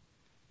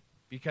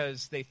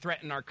because they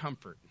threaten our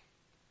comfort.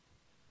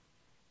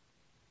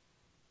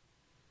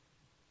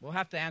 We'll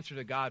have to answer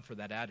to God for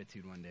that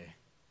attitude one day.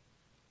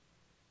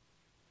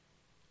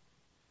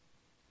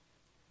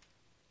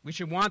 We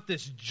should want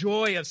this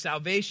joy of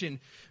salvation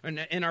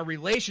in our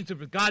relationship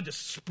with God to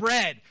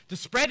spread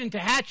into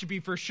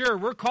Hatcheby for sure.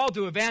 We're called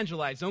to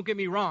evangelize, don't get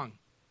me wrong.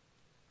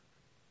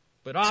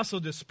 But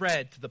also to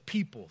spread to the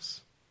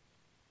peoples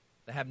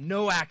that have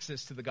no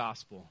access to the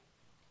gospel,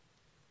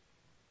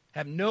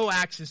 have no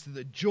access to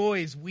the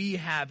joys we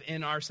have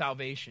in our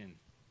salvation.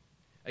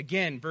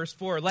 Again, verse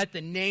 4, let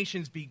the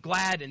nations be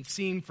glad and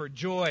sing for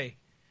joy.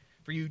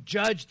 For you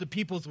judge the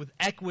peoples with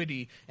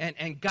equity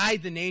and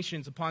guide the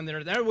nations upon their...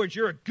 In other words,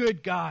 you're a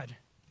good God.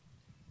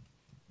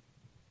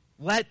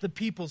 Let the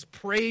peoples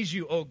praise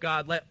you, O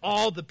God. Let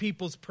all the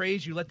peoples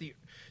praise you. Let the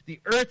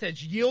earth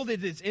has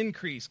yielded its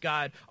increase,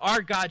 God.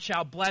 Our God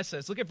shall bless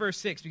us. Look at verse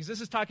 6, because this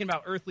is talking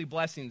about earthly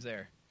blessings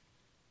there.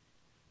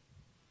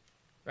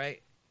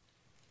 Right?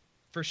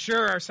 For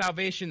sure, our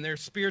salvation,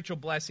 there's spiritual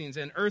blessings,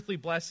 and earthly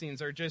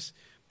blessings are just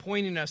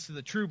pointing us to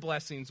the true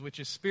blessings, which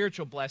is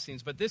spiritual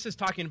blessings. But this is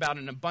talking about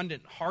an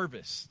abundant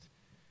harvest.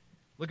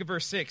 Look at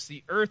verse 6.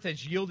 The earth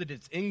has yielded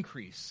its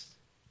increase.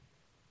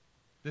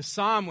 The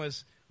psalm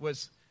was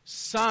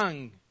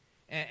sung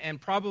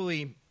and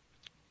probably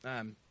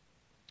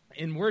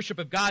in worship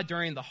of God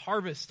during the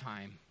harvest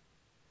time,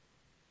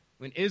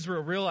 when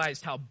Israel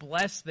realized how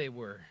blessed they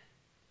were.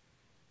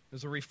 It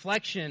was a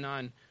reflection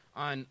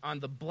on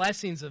the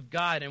blessings of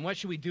God. And what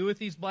should we do with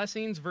these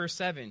blessings? Verse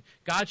 7,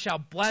 God shall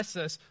bless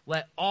us,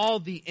 let all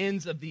the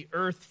ends of the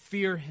earth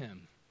fear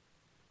him.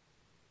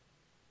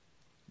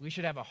 We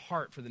should have a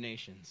heart for the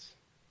nations.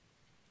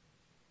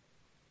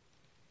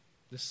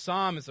 The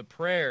psalm is a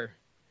prayer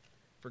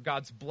for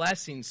God's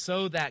blessing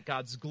so that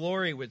God's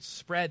glory would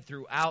spread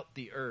throughout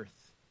the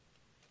earth.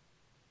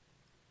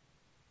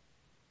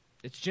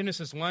 It's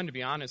Genesis 1, to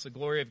be honest, the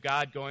glory of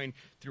God going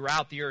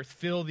throughout the earth,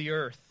 fill the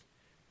earth.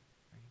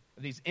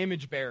 These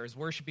image bearers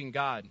worshiping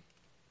God.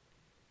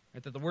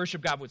 Right? That the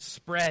worship of God would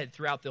spread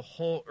throughout the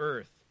whole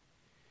earth.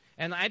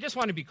 And I just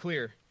want to be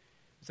clear,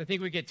 because I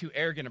think we get too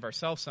arrogant of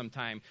ourselves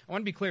sometime. I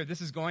want to be clear,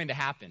 this is going to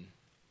happen.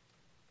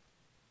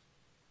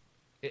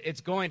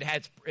 It's going to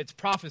happen. It's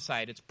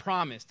prophesied. It's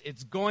promised.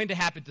 It's going to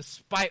happen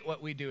despite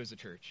what we do as a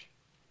church.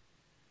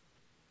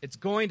 It's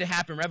going to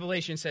happen.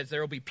 Revelation says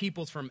there will be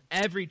peoples from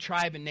every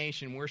tribe and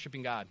nation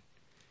worshiping God.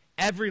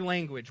 Every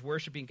language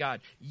worshiping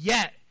God.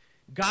 Yet,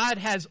 God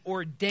has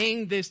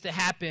ordained this to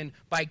happen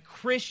by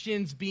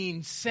Christians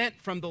being sent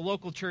from the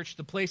local church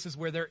to places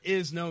where there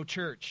is no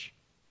church.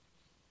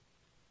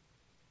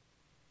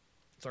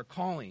 It's our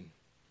calling.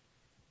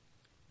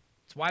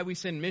 It's why we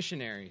send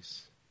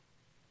missionaries.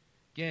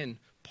 Again,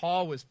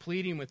 Paul was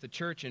pleading with the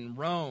church in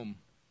Rome,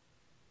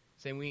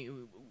 saying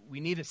we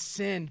need to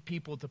send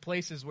people to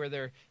places where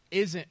there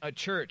isn't a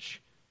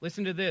church.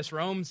 Listen to this,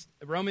 Romans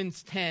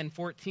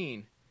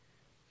 10:14.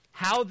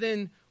 How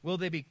then will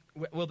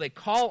they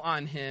call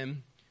on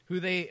him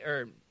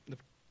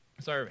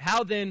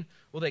how then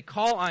will they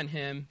call on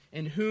him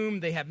in whom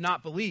they have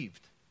not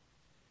believed?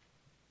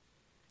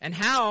 And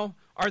how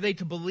are they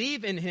to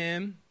believe in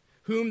him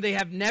whom they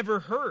have never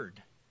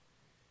heard?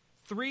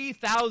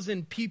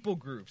 3,000 people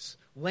groups,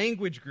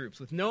 language groups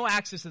with no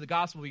access to the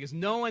gospel because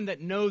no one that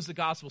knows the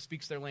gospel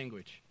speaks their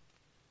language.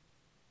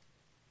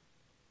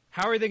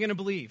 How are they going to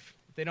believe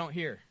if they don't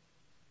hear?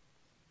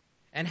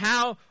 And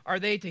how are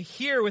they to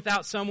hear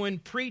without someone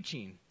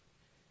preaching?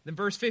 Then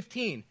verse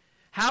 15,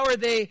 how are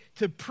they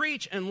to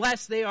preach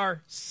unless they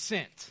are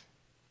sent?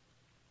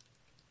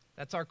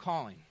 That's our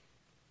calling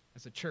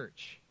as a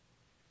church.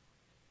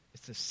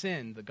 It's to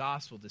send the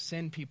gospel, to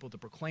send people to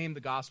proclaim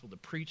the gospel, to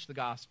preach the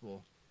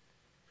gospel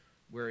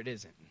where it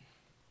isn't.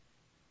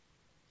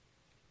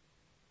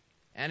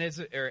 And as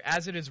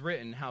it is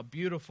written, how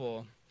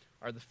beautiful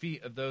are the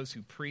feet of those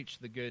who preach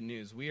the good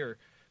news. We are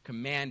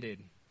commanded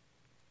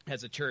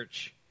as a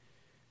church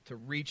to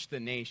reach the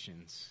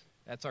nations.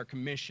 That's our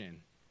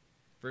commission.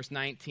 Verse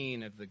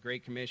 19 of the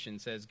Great Commission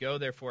says, go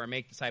therefore and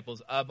make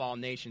disciples of all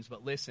nations.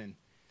 But listen,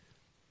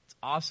 it's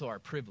also our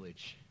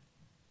privilege.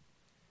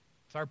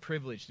 It's our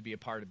privilege to be a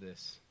part of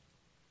this.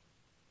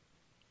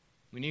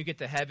 When you get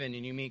to heaven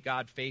and you meet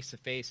God face to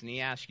face and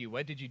he asks you,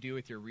 what did you do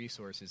with your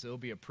resources? It'll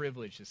be a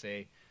privilege to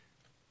say,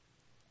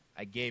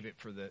 I gave it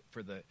for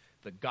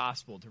the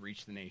gospel to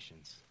reach the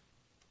nations.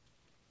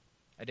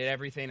 I did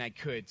everything I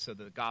could so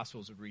that the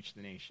gospels would reach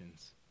the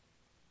nations.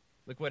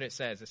 Look what it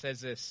says. It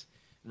says this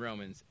in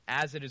Romans,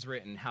 as it is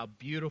written, how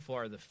beautiful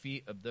are the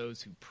feet of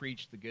those who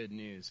preach the good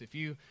news. If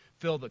you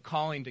feel the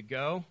calling to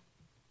go,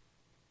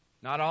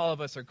 Not all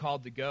of us are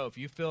called to go. If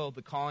you feel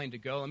the calling to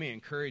go, let me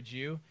encourage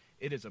you.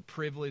 It is a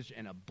privilege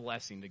and a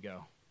blessing to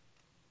go.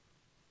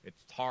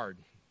 It's hard.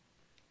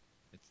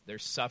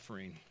 There's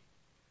suffering.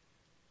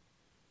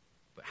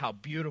 But how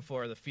beautiful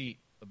are the feet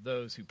of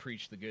those who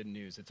preach the good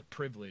news. It's a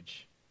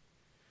privilege.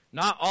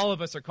 Not all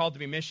of us are called to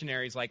be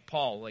missionaries like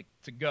Paul, like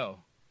to go.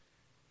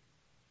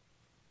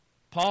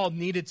 Paul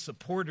needed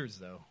supporters,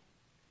 though.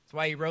 That's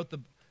why he wrote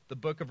the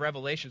book of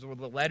Revelations, or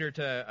the letter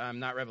to,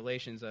 not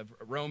Revelations, of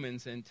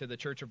Romans, and to the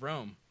church of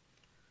Rome.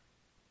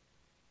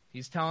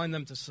 He's telling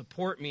them to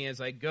support me as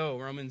I go.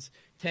 Romans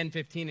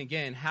 10:15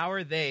 again. How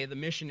are they, the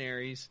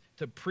missionaries,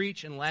 to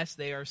preach unless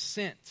they are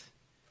sent?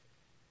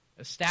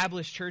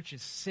 Established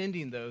churches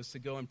sending those to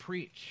go and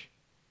preach.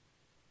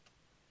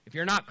 If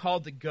you're not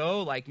called to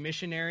go like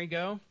missionary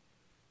go,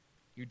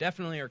 you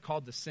definitely are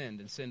called to send,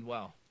 and send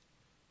well.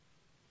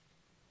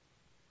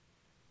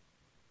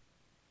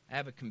 I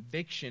have a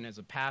conviction as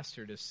a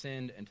pastor to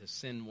send, and to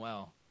send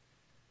well.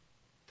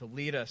 To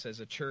lead us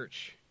as a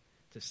church,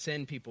 to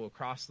send people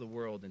across the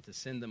world and to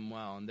send them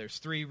well. And there's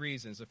 3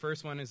 reasons. The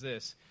first one is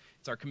this.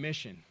 It's our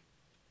commission.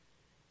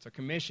 It's our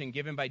commission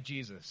given by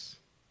Jesus.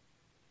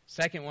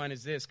 Second one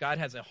is this. God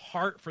has a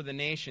heart for the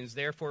nations.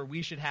 Therefore,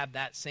 we should have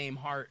that same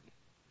heart.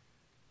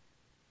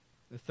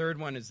 The third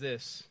one is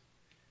this.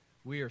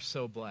 We are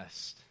so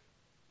blessed.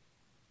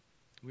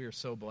 We are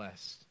so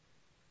blessed.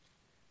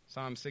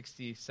 Psalm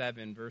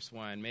 67, verse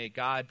 1. May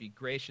God be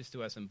gracious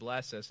to us and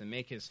bless us and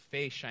make his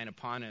face shine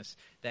upon us,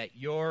 that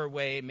your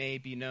way may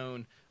be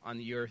known on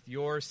the earth,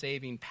 your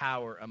saving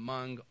power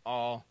among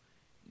all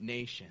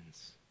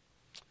nations.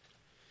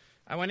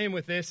 I went in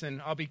with this, and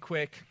I'll be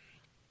quick.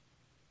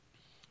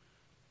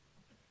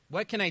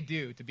 What can I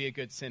do to be a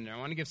good sender? I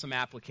want to give some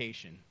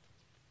application.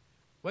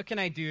 What can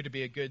I do to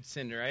be a good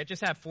sender? I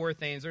just have 4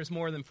 things. There's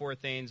more than 4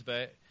 things,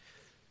 but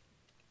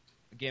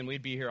again,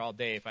 we'd be here all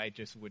day if I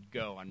just would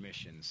go on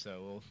missions.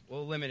 So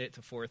we'll limit it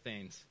to 4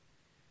 things.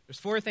 There's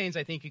 4 things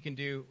I think you can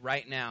do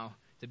right now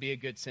to be a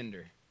good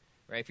sender.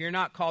 Right? If you're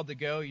not called to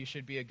go, you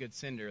should be a good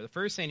sender. The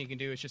first thing you can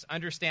do is just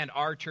understand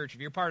our church.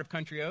 If you're part of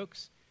Country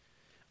Oaks,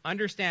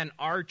 understand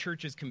our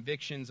church's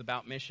convictions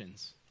about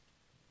missions.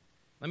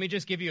 Let me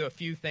just give you a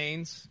few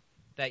things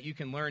that you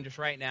can learn just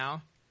right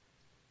now.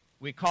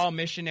 We call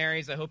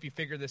missionaries, I hope you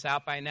figured this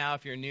out by now.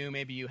 If you're new,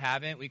 maybe you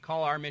haven't. We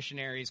call our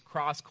missionaries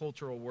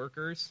cross-cultural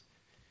workers.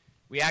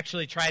 We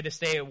actually try to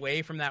stay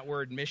away from that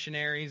word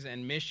missionaries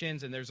and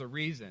missions, and there's a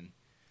reason.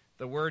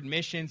 The word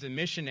missions and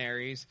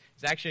missionaries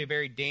is actually a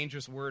very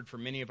dangerous word for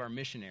many of our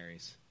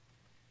missionaries.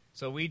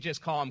 So we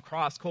just call them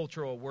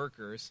cross-cultural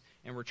workers,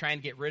 and we're trying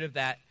to get rid of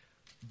that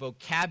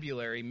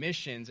vocabulary,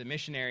 missions and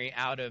missionary,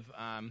 out of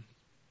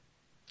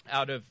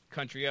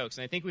Country Oaks.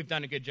 And I think we've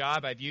done a good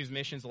job. I've used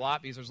missions a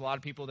lot because there's a lot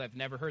of people that have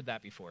never heard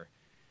that before.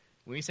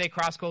 When we say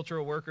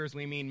cross-cultural workers,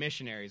 we mean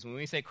missionaries. When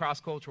we say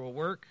cross-cultural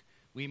work,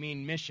 we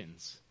mean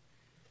missions.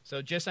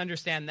 So just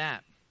understand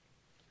that.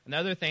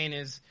 Another thing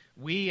is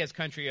we as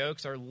Country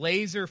Oaks are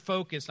laser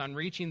focused on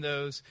reaching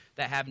those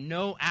that have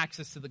no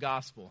access to the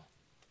gospel.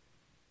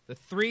 The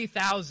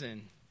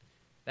 3,000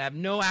 that have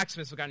no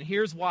access to the gospel.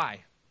 Here's why.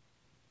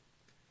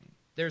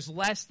 There's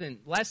less than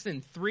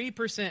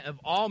 3% of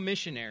all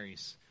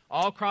missionaries,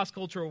 all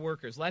cross-cultural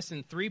workers, less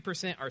than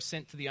 3% are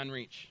sent to the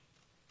unreached.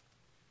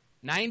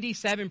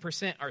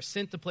 97% are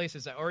sent to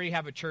places that already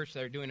have a church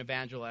that are doing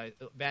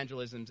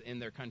evangelisms in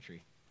their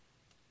country.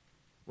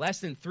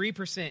 Less than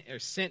 3% are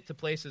sent to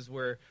places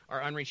where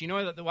are unreached. You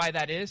know why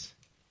that is?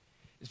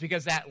 It's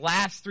because that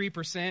last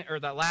 3% or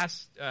that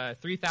last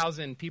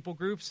 3,000 people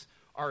groups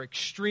are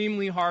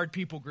extremely hard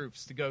people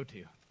groups to go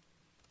to.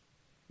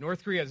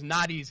 North Korea is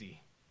not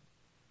easy.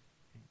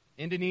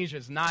 Indonesia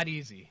is not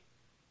easy.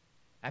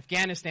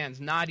 Afghanistan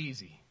is not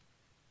easy.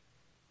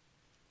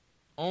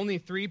 Only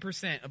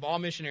 3% of all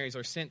missionaries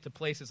are sent to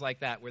places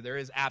like that where there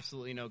is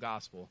absolutely no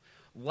gospel.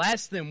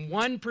 Less than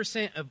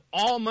 1% of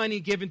all money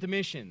given to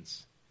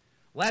missions,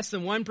 less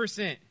than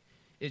 1%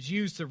 is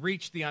used to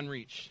reach the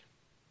unreached.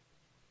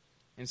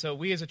 And so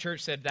we as a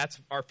church said that's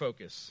our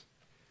focus.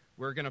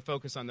 We're going to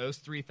focus on those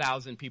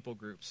 3,000 people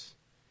groups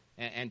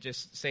and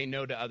just say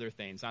no to other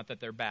things, not that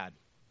they're bad.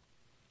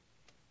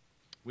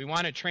 We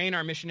want to train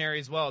our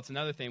missionaries well. It's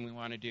another thing we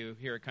want to do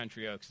here at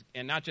Country Oaks.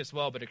 And not just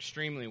well, but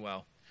extremely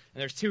well.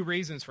 And there's 2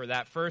 reasons for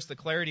that. First, the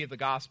clarity of the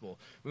gospel.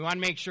 We want to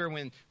make sure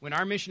when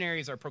our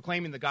missionaries are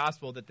proclaiming the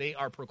gospel that they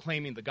are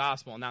proclaiming the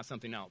gospel and not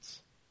something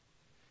else.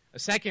 A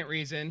second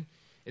reason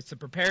is to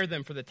prepare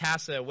them for the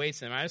task that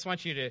awaits them. I just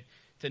want you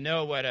to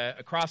know what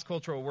a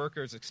cross-cultural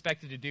worker is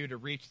expected to do to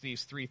reach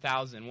these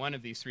 3,000, one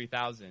of these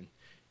 3,000.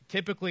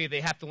 Typically,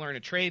 they have to learn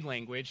a trade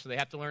language, so they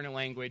have to learn a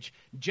language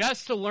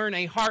just to learn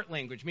a heart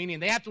language,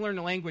 meaning they have to learn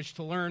a language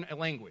to learn a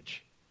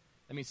language.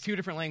 That means 2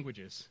 different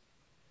languages.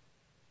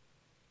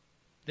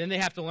 Then they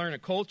have to learn a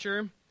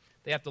culture.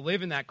 They have to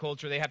live in that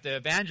culture. They have to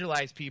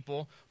evangelize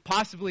people,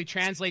 possibly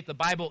translate the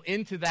Bible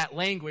into that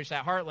language,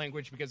 that heart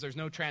language, because there's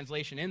no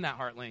translation in that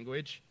heart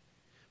language.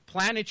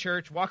 Plant a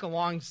church, walk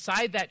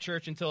alongside that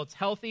church until it's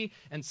healthy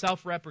and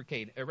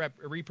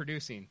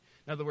self-reproducing.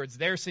 In other words,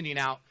 they're sending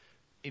out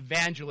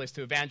evangelists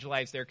to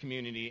evangelize their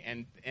community,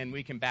 and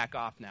we can back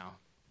off now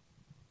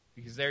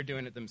because they're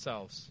doing it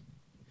themselves.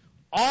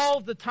 All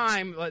the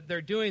time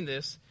they're doing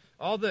this,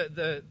 all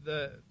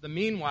the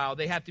meanwhile,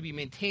 they have to be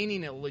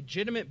maintaining a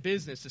legitimate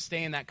business to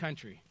stay in that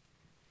country.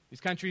 These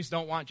countries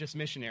don't want just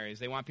missionaries.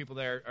 They want people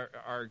that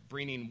are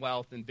bringing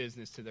wealth and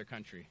business to their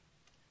country.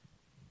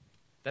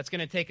 That's going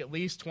to take at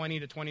least 20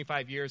 to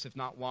 25 years, if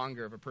not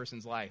longer, of a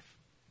person's life.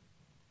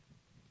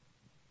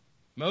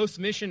 Most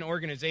mission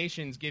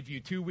organizations give you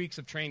 2 weeks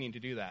of training to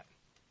do that.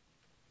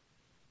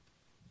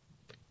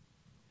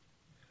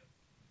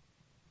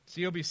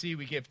 COBC,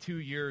 we give 2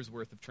 years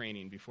worth of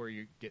training before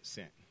you get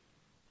sent.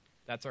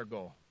 That's our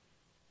goal.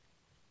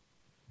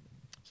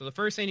 So the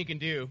first thing you can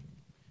do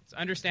is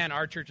understand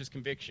our church's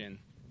conviction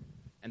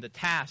and the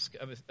task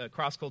of a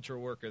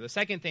cross-cultural worker. The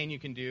second thing you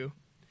can do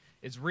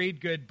is read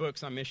good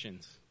books on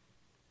missions.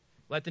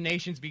 Let the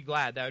Nations Be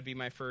Glad. That would be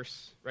my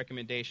first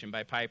recommendation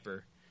by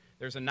Piper.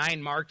 There's a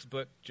 9 Marks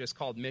book just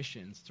called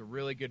Missions. It's a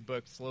really good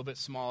book. It's a little bit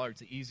smaller.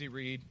 It's an easy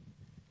read.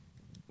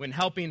 When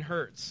Helping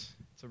Hurts.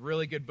 It's a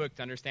really good book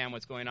to understand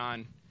what's going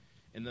on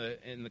in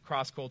the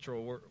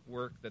cross-cultural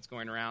work that's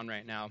going around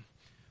right now.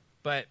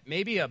 But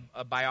maybe a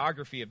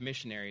biography of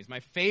missionaries. My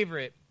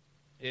favorite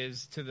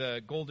is To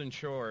the Golden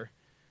Shore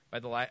by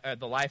the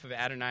life of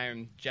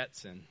Adoniram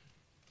Judson.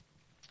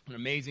 An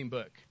amazing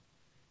book.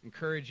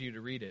 Encourage you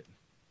to read it.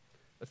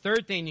 The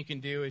third thing you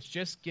can do is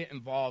just get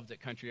involved at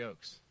Country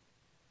Oaks.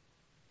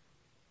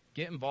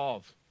 Get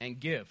involved and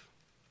give.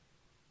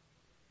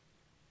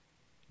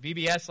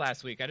 VBS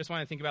last week. I just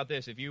want to think about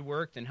this. If you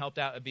worked and helped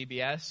out at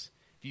VBS,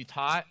 if you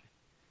taught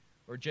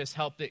or just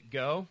helped it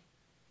go,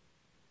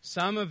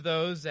 some of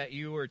those that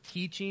you were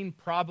teaching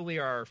probably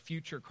are our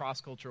future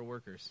cross-cultural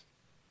workers.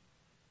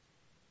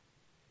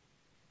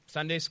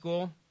 Sunday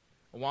school,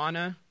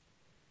 Awana,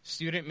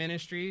 student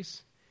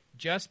ministries.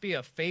 Just be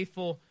a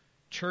faithful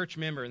church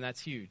member, and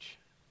that's huge.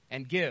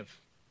 And give.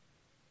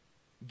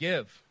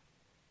 Give.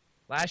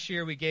 Last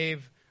year we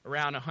gave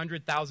around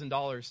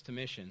 $100,000 to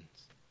missions.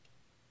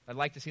 I'd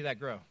like to see that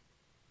grow.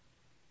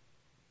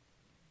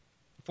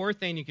 The fourth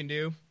thing you can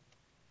do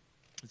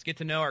is get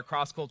to know our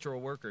cross-cultural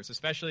workers,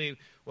 especially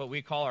what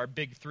we call our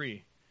big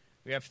 3.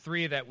 We have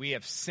 3 that we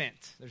have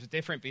sent. There's a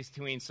difference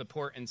between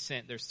support and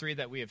sent. There's 3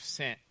 that we have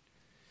sent.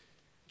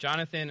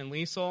 Jonathan and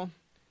Liesel,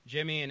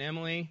 Jimmy and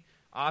Emily,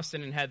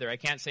 Austin and Heather. I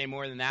can't say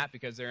more than that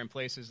because they're in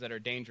places that are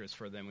dangerous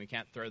for them. We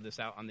can't throw this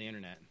out on the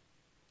internet.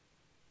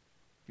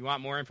 If you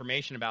want more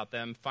information about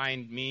them,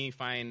 find me,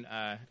 find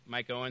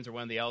Mike Owens or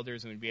one of the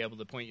elders, and we'd be able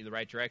to point you the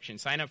right direction.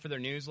 Sign up for their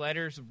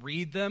newsletters,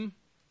 read them,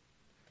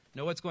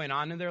 know what's going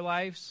on in their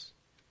lives.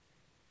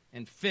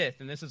 And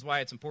fifth, and this is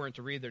why it's important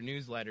to read their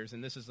newsletters,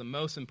 and this is the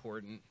most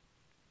important,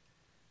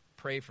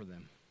 pray for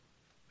them.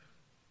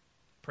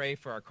 Pray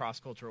for our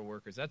cross-cultural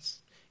workers.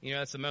 That's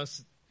the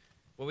most,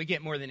 what we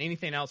get more than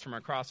anything else from our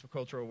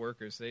cross-cultural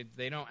workers.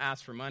 They don't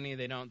ask for money.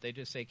 They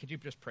just say, could you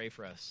just pray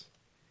for us?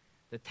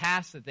 The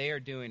task that they are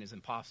doing is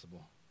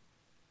impossible.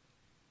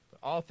 But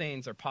all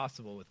things are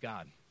possible with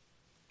God.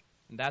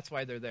 And that's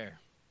why they're there.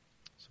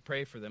 So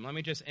pray for them. Let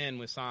me just end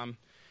with Psalm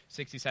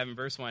 67,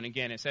 verse 1.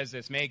 Again, it says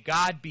this: May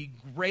God be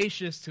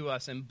gracious to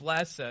us and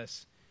bless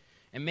us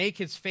and make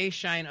his face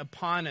shine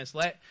upon us.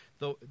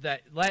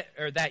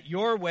 That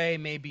your way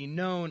may be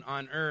known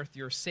on earth,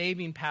 your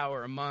saving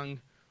power among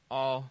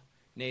all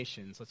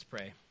nations. Let's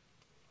pray.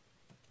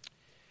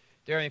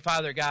 Dear Heavenly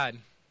Father, God,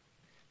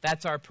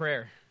 that's our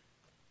prayer.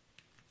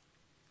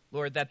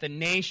 Lord, that the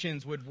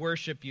nations would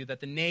worship you, that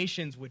the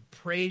nations would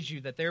praise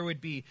you, that there would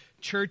be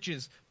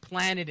churches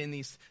planted in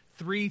these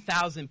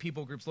 3,000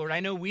 people groups. Lord, I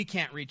know we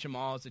can't reach them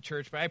all as a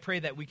church, but I pray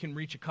that we can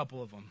reach a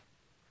couple of them.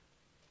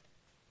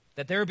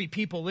 That there would be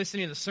people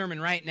listening to the sermon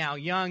right now,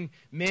 young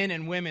men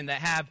and women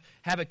that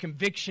have a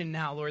conviction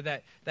now, Lord,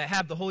 that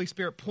have the Holy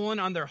Spirit pulling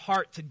on their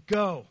heart to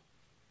go.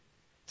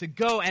 To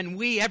go, and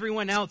we,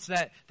 everyone else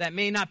that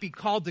may not be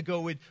called to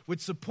go, would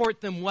support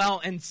them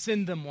well and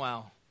send them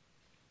well.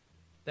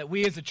 That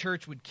we as a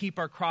church would keep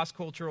our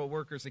cross-cultural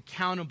workers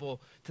accountable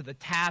to the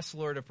task,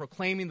 Lord, of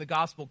proclaiming the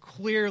gospel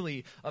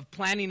clearly, of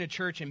planning a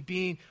church and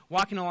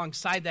walking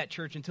alongside that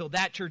church until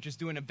that church is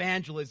doing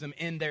evangelism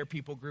in their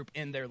people group,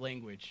 in their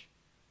language.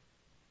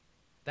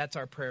 That's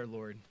our prayer,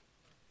 Lord.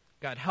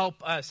 God,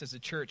 help us as a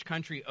church,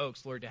 Country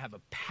Oaks, Lord, to have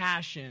a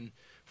passion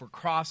for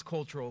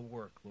cross-cultural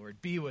work, Lord.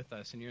 Be with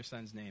us in your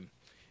Son's name.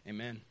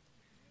 Amen.